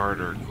brain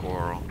farter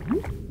coral.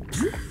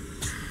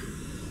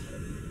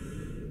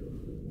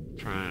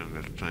 Trying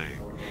to think.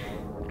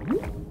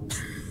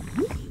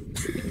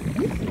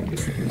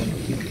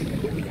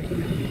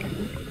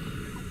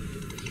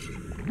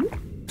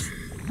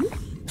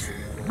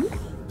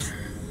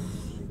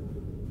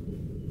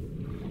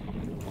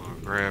 I'll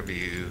grab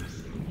you.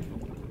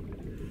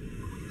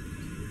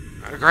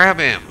 I grab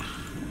him.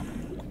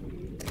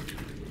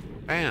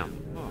 Bam.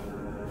 Oh,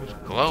 it's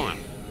glowing.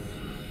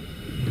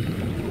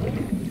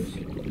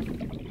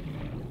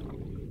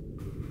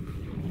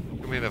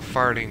 Give me the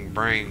farting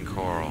brain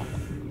coral.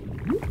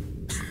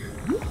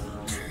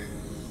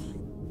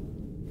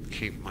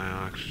 Keep my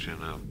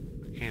oxygen up.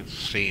 I can't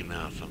see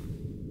nothing.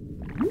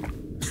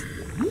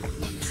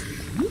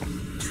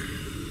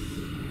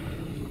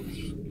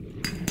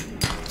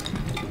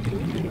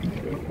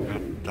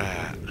 Got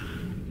that.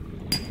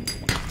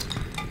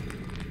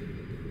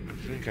 I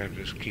think I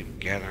just keep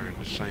gathering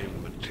the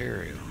same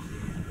material.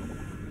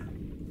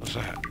 What's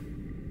that?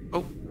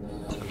 Oh,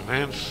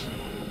 advanced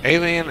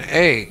alien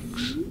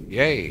eggs.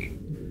 Yay.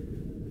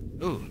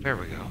 Ooh, there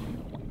we go.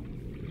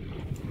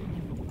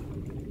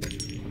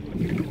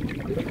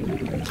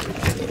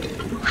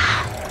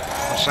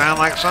 Sound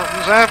like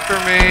something's after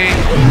me.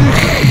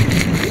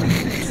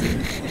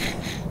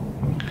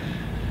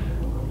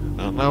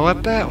 Don't know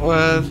what that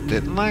was.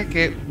 Didn't like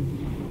it.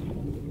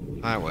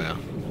 I will.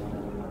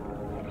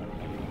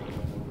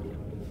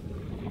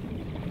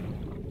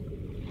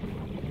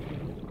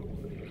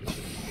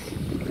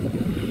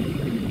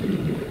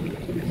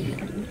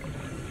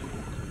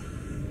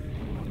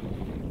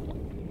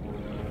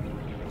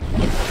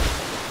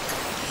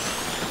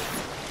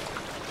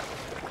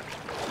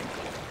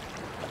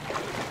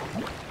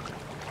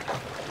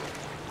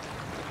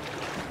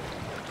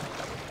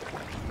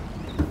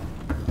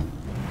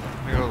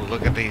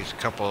 look at these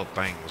couple of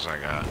things I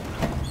got.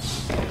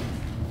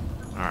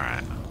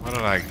 Alright, what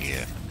did I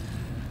get?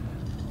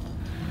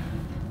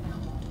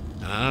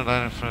 An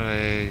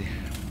unidentified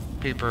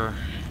peeper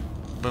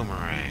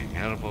boomerang,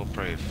 edible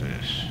prey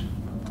fish.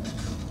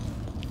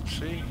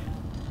 See?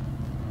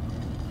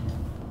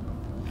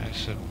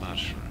 Acid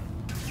mushroom.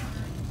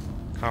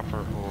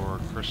 Copper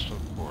ore, crystal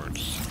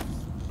quartz.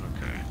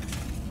 Okay.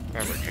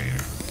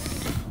 Fabricator.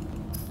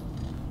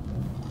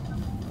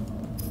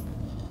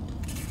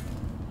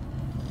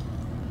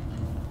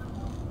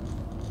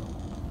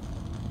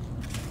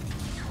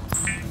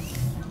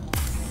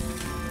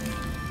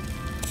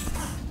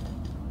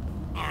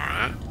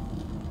 Alright.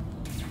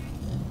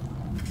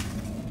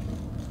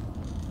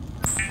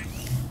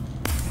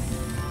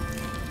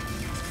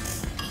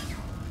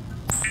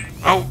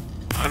 Oh!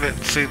 I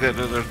didn't see that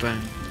other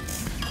thing.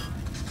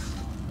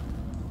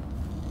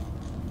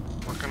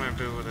 What can I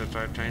do with a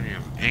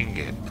titanium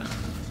ingot?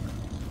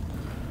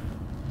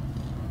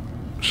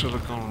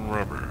 Silicone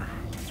rubber.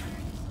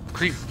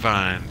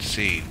 Creepvine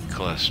seed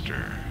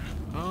cluster.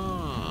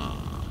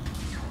 Oh.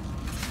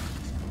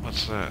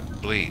 What's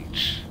that?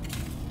 Bleach.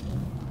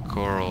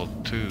 Coral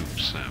tube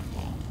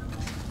sample.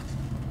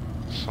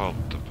 Salt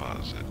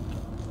deposit.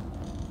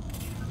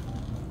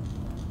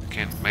 I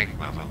can't make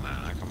nothing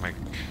now. I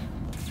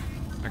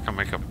can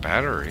make a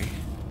battery.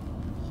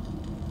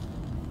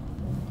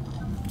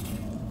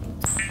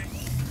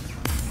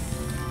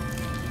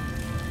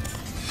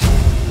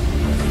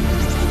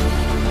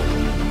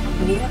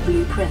 New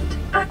blueprint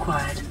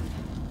acquired.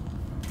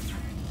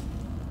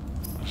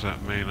 Does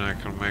that mean I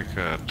can make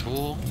a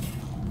tool?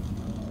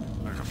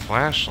 Like a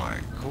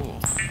flashlight? Cool.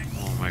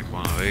 I'll make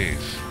one of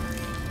these.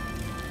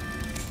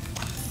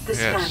 The Yes.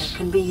 scanner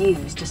can be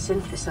used to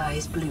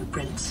synthesize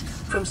blueprints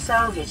from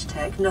salvage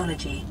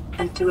technology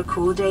and to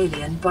record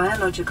alien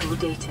biological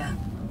data.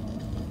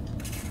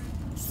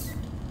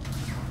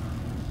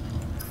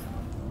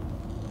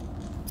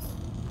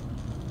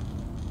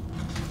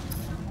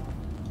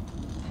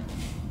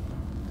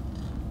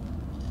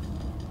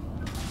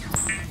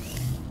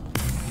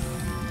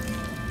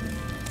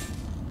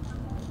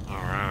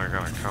 Alright, I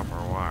got a copper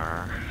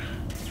wire.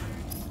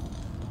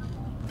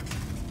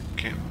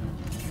 Can't.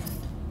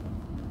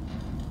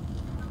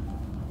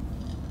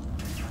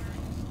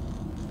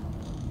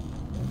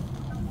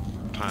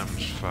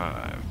 Times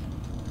 5.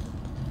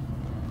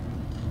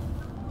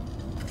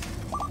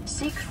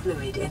 Seek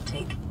fluid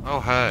intake. Oh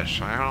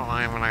hush, I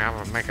don't even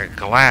have to make a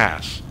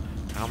glass.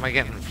 How am I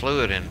getting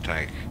fluid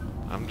intake?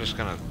 I'm just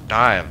gonna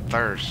die of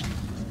thirst.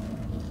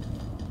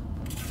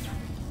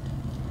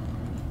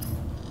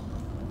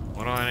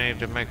 What do I need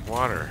to make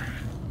water?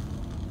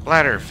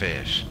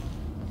 Bladderfish.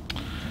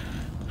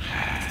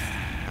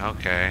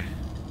 Okay.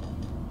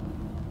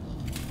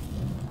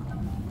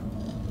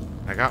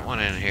 I got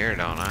one in here,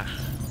 don't I?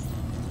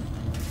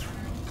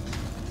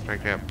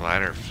 Take that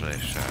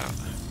bladderfish out.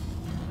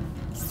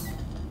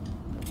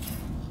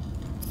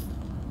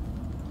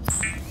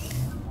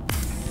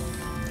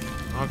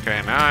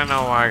 Okay, now I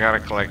know why I gotta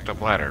collect the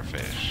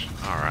bladderfish.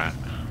 Alright.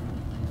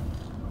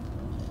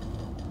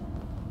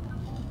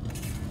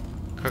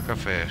 Cook a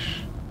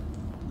fish.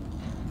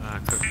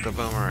 Cook the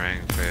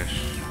boomerang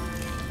fish.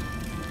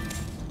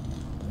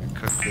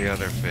 Cook the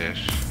other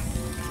fish.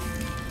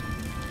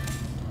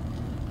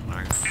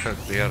 I cook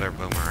the other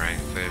boomerang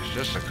fish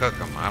just to cook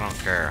them. I don't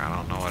care. I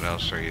don't know what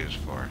else they're used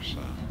for, so.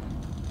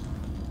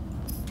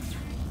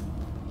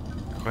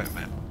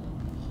 Equipment.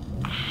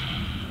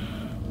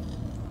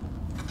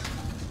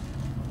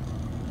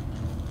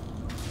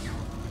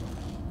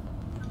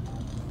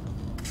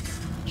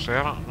 See,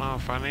 I don't know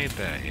if I need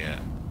that yet.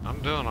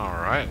 I'm doing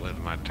alright with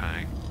my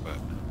tank, but...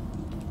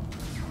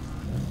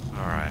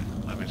 Alright,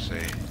 let me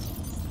see.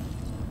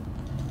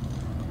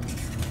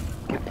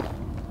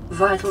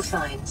 Vital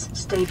signs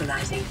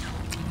stabilizing.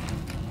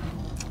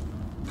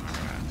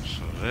 Alright,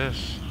 so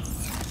this...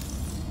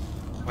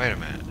 Wait a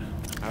minute.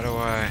 How do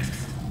I...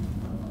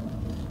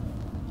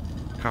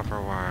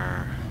 Copper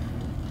wire...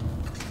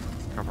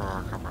 Copper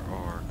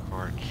ore,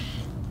 quartz...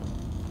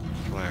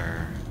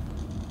 Flare...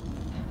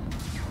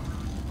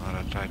 A lot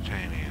of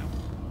titanium.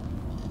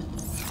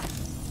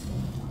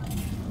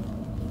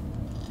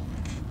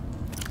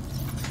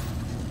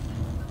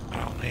 I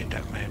don't need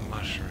that many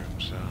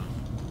mushrooms, so...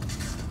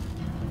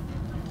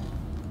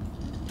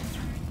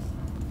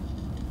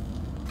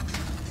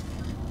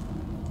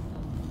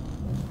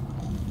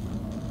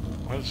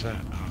 What is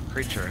that? Oh,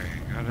 creature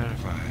egg.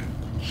 Identified.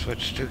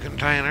 Switch to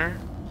container.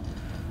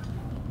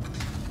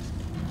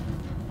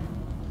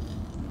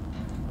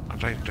 I'll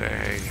take the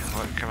egg.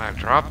 What, can I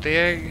drop the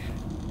egg?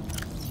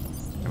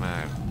 Can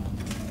I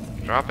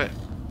drop it?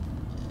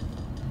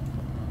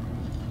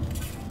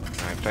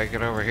 Can I take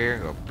it over here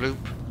and go bloop?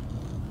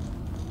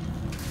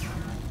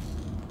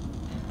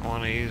 I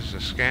want to use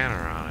the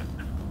scanner on it.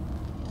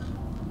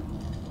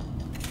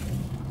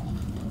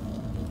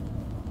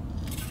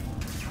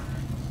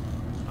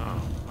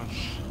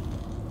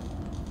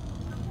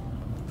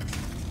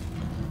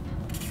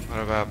 What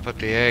about put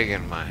the egg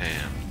in my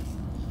hand?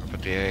 Or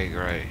put the egg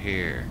right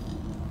here.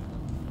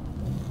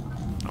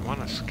 I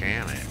want to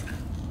scan it.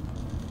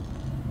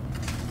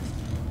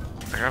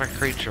 I got a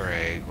creature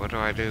egg. What do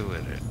I do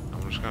with it?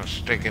 I'm just going to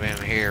stick it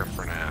in here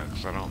for now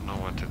because I don't know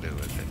what to do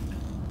with it.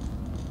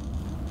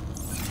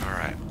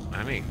 Alright,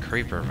 I need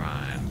creeper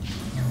vines.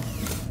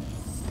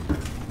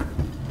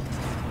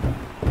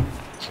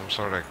 Some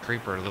sort of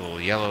creeper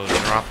little yellow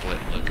droplet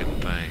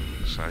looking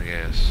things, I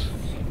guess.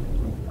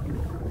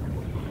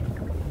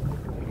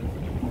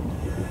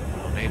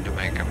 I'll need to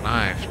make a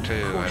knife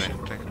too. I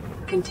didn't think.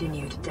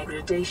 Continued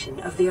degradation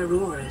of the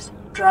Aurora's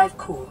drive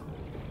core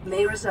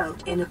may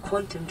result in a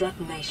quantum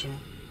detonation.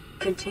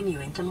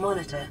 Continuing to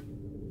monitor.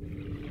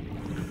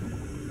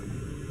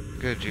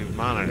 Good, you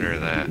monitor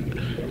that.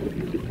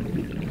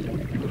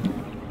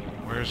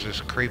 Where's this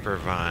creeper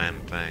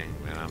vine thing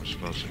that I'm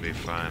supposed to be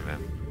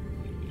finding?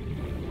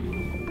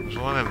 There's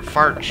one of them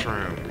fart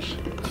shrooms.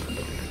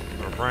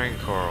 Or brain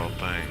coral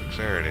things.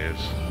 There it is.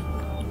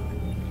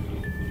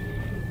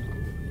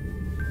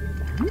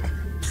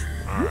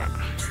 Alright.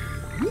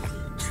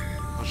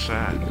 What's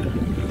that?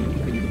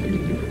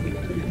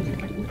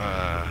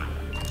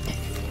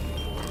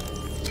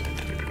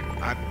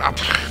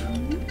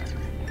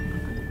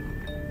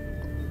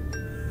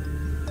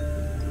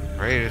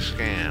 Ready to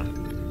scan.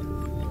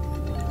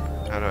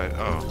 How do I...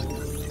 Oh.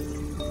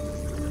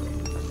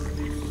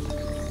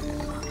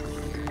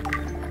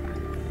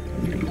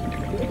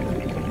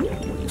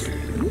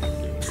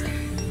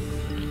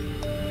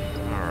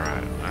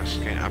 Alright,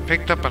 I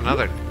picked up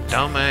another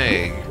dumb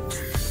egg.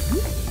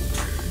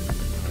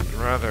 I'd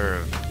rather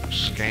have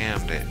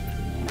scammed it.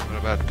 What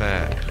about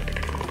that?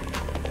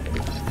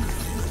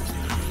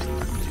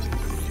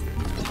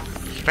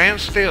 Stand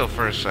still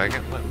for a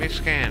second. Let me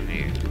scan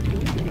you.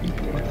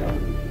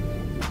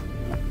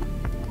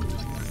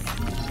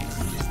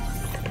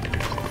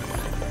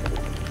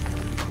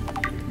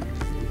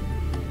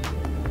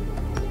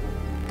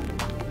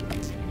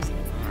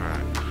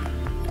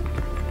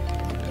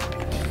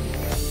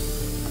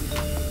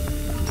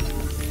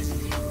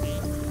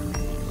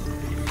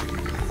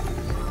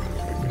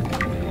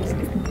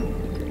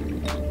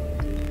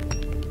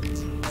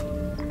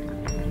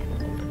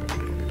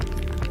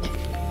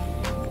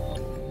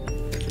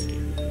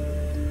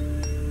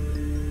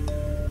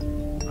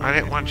 I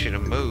didn't want you to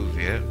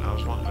move yet. I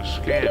was wanting to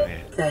scan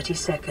you. 30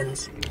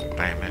 seconds.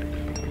 Damn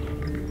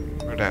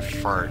it. Where'd that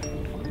fart?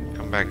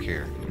 Come back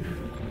here.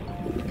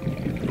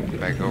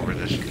 Back over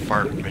this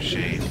fart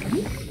machine.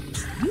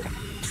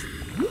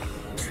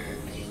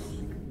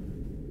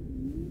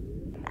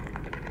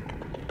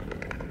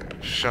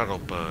 Shuttle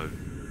bug.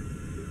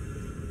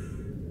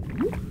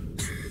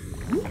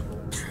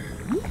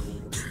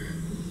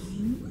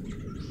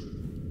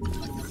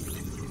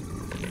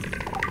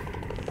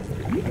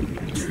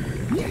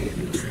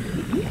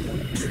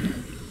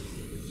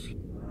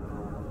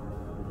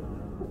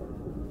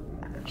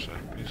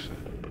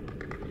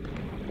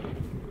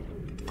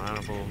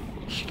 Mineable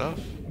stuff.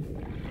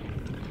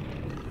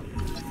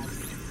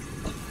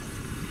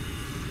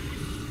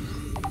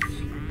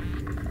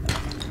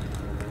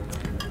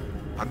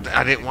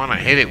 I didn't want to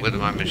hit it with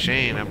my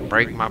machine and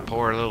break my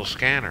poor little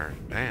scanner.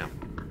 Damn.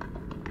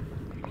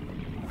 Let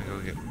me go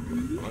get...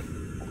 What?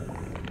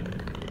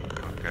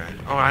 Okay.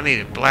 Oh, I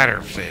needed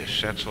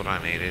bladderfish. That's what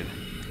I needed.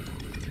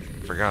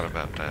 Forgot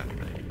about that.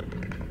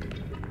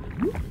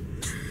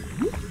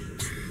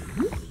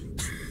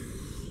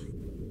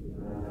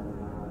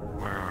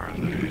 Where are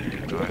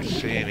they? Do I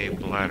see any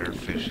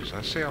bladderfishes?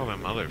 I see all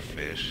them other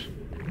fish.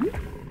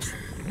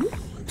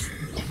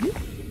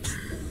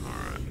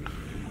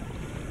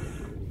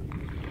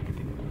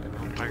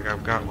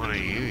 I've got one of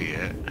you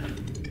yet.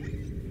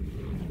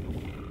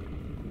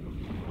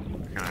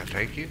 Can I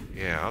take you?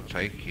 Yeah, I'll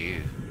take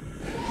you.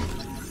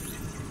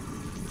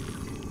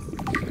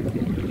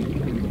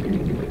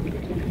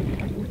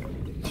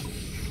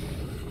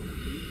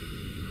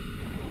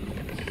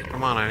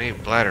 Come on, I need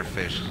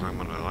bladderfish because I'm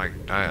gonna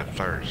like die of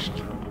thirst.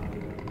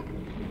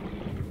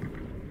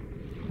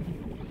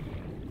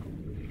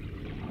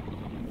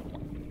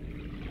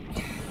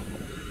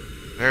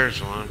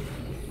 There's one.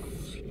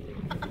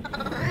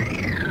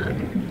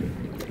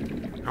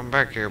 Come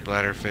back here,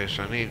 bladderfish.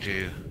 I need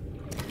you.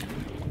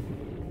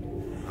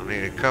 I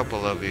need a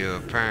couple of you,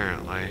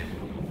 apparently.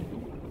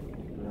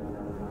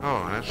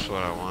 Oh, that's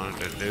what I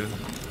wanted to do.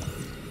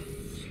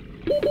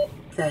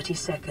 30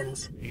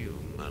 seconds. You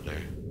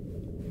mother.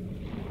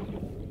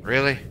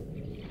 Really?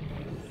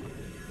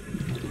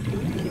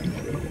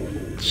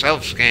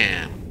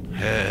 Self-scan. I'm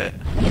gonna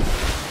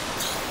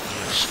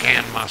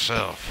scan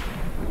myself.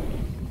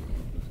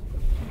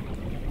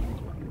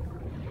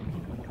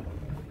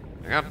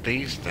 I got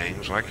these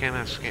things. Why can't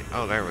I scan?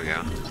 Oh, there we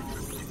go.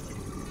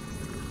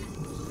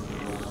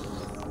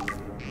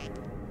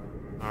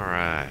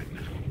 Alright.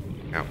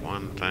 Got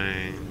one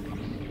thing.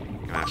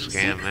 Can I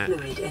scan that?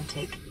 Fluid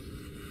intake.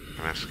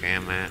 Can I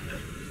scan that?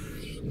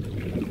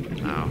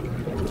 No.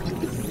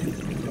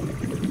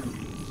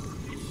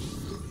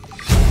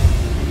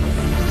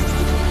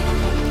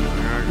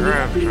 I gotta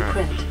grab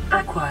Blueprint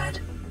acquired.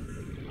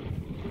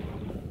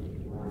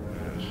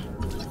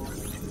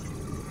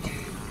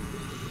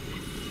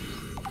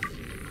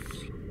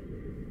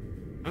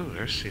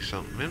 There's see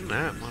something in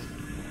that one.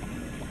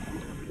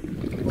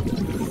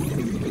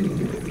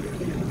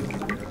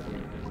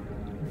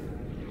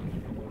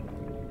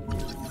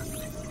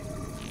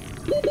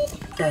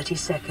 30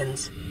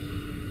 seconds.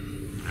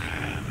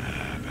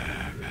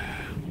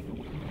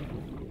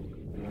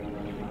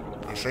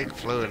 I'll take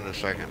fluid in a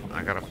second.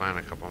 I gotta find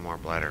a couple more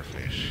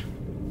bladderfish.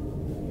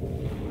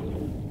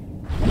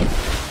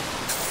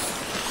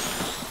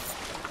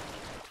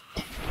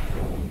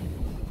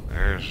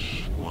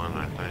 There's one,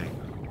 I think.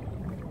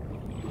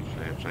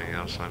 Anything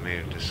else I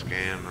needed to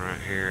scan right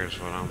here is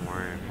what I'm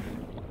worried.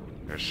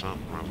 There's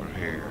something over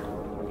here.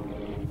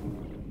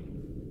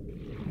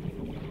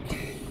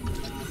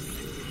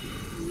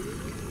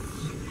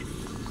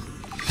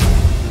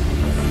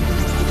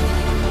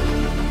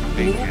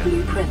 New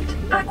blueprint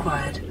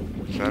acquired.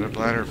 Is that a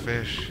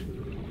bladderfish?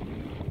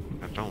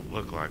 That don't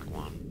look like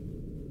one.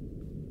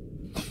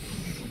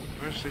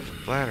 Where's this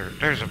bladder?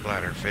 There's a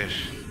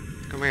bladderfish.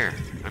 Come here.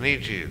 I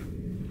need you.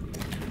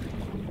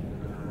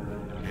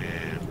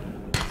 And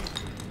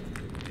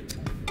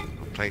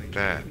I'll take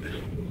that.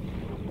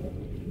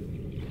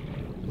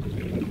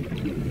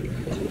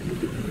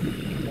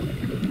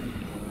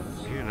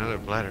 You another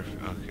bladderfish?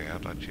 Okay, I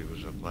thought you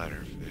was a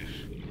bladderfish.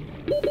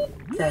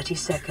 30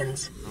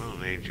 seconds. I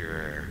don't need your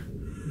air.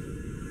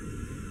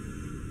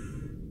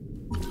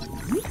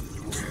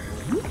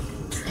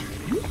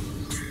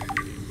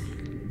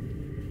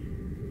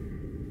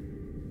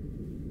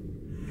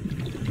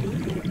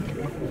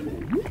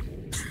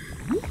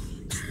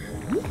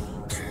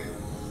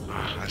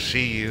 I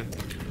see you.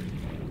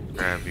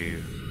 Grab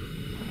you.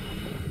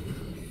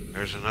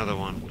 There's another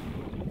one.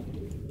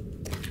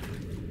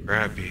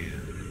 Grab you.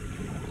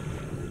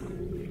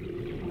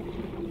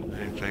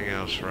 Anything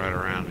else right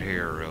around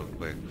here real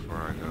quick before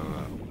I go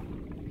up?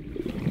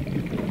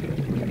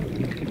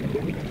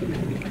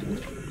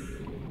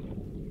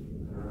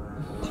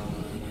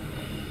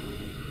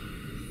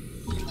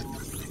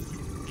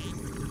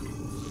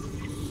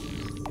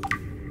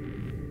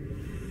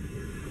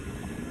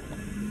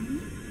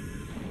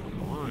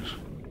 What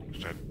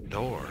is that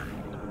door?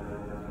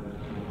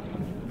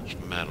 It's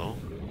metal.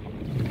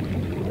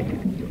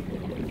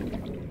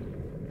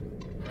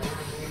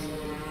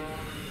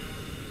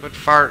 Quit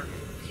farting.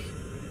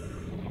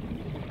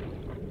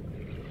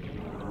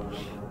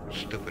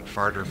 Stupid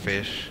farter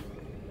fish.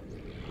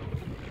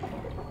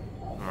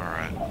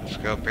 Alright, let's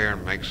go up here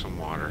and make some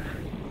water.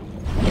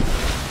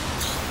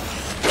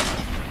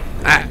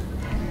 Ah!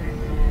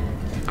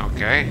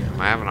 Okay, am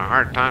I having a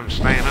hard time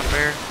staying up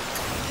there?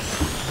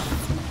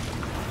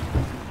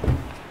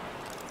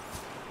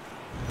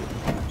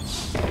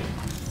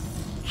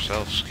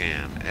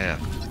 Self-scan,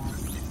 F.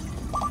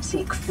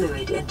 Seek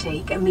fluid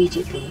intake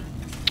immediately.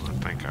 I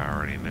think I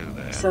already knew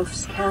that.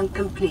 Self-scan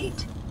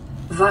complete.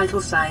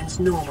 Vital signs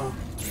normal.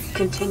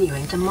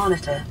 Continuing to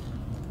monitor.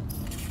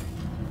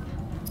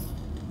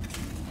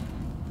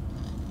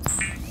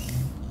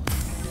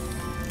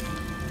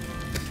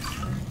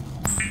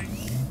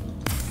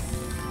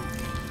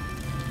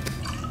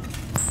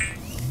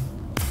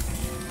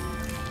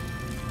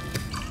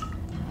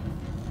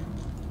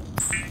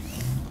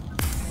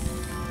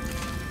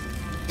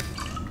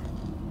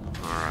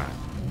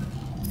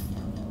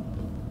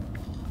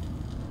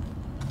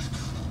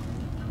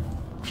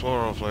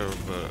 Floral flavor,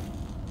 but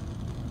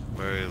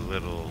very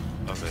little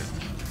of it.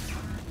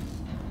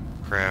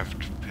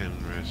 Craft pin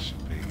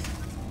recipe.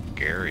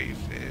 Gary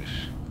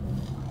fish.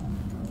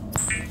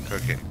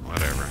 Cook it,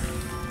 whatever.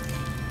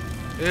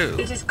 Ew.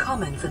 It is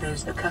common for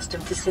those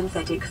accustomed to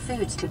synthetic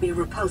foods to be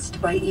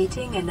repulsed by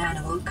eating an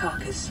animal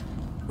carcass.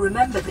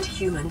 Remember that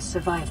humans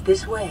survived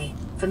this way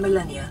for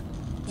millennia.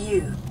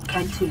 You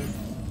can too.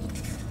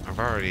 I've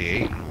already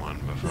eaten one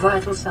before.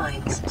 Vital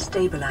signs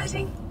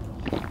stabilizing.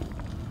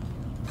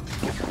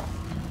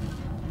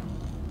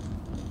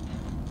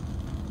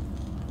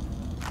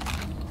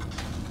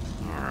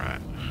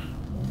 Alright.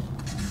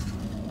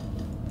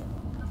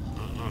 I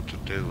don't know what to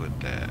do with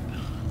that.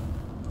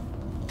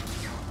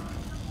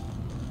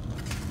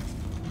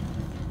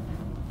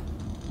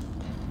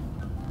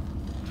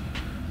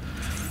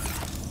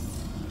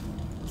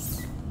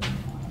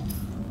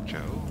 Joe?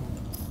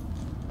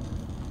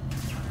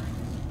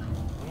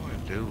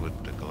 What do I do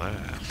with the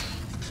glass?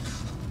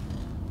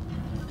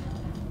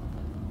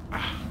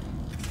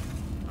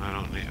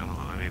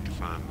 I need to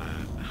find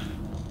that.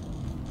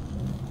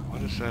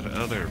 What is that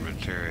other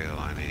material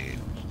I need?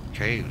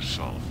 Cave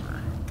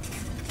sulfur.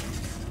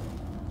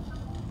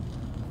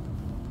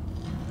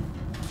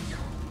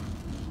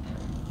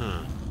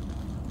 Huh.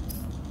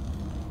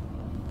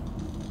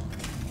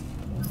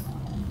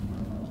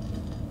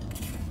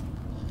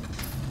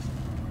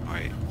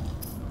 Wait.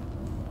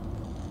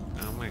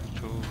 I'll make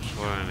tools.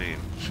 What I need?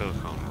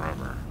 Silicone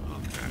rubber.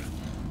 Okay.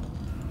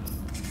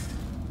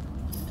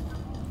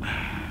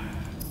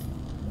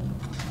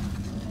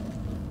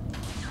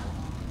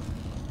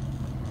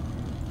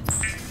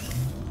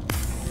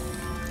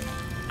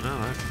 No,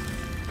 that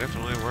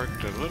definitely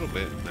worked a little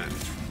bit in that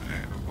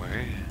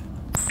way.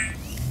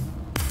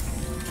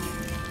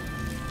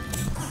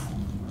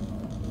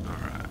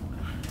 Alright.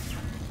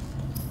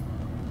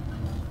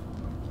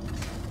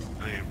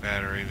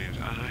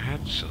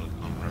 got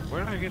silicone rubber.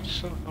 Where did I get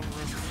silicone rubber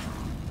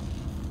from?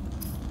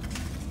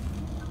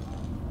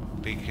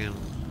 Beacon.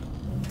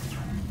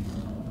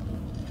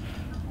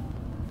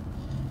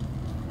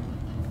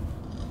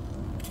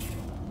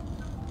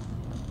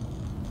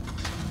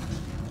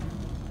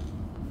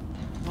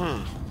 Huh.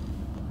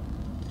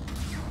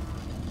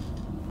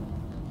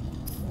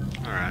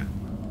 Alright.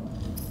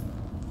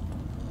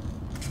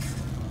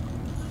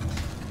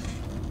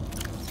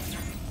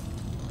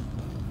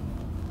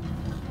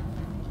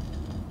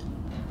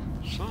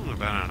 Something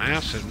about an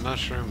acid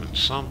mushroom and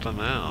something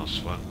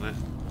else, wasn't it?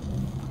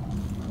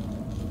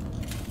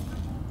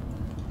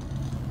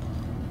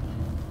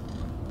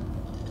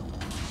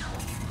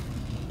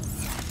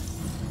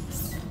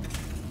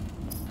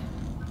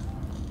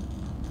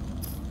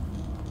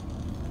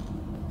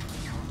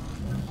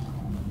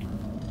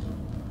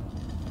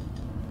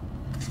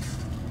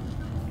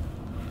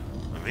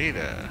 I need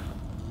a...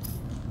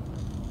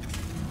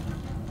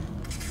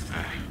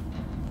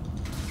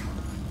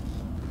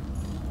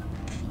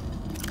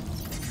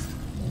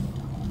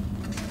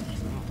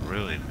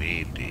 really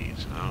need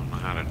these. I don't know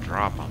how to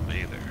drop them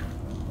either.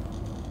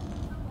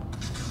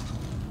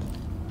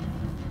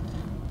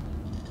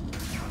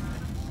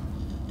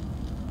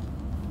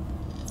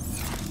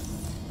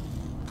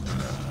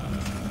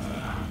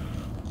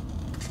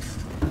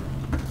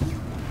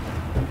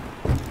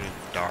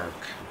 Dark.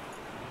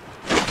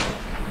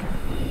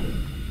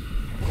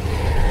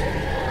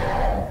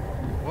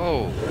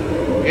 Whoa.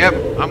 Yep,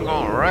 I'm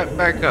going right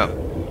back up.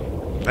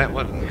 That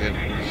wasn't good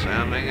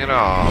sounding at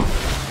all.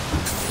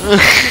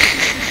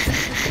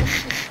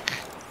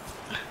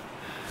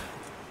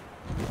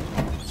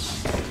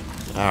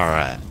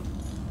 Alright.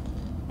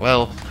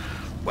 Well,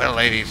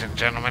 ladies and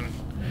gentlemen,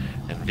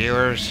 and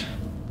viewers,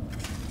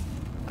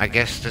 I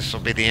guess this will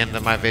be the end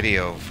of my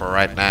video for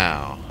right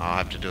now. I'll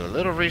have to do a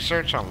little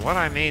research on what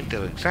I need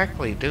to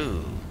exactly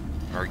do,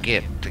 or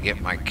get, to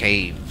get my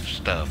cave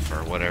stuff,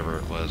 or whatever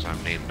it was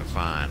I'm needing to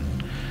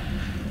find.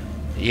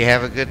 You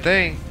have a good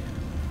day.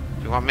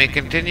 If you want me to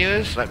continue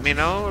this, let me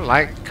know.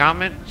 Like,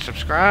 comment,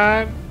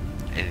 subscribe,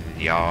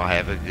 and y'all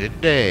have a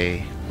good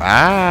day.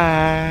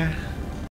 Bye.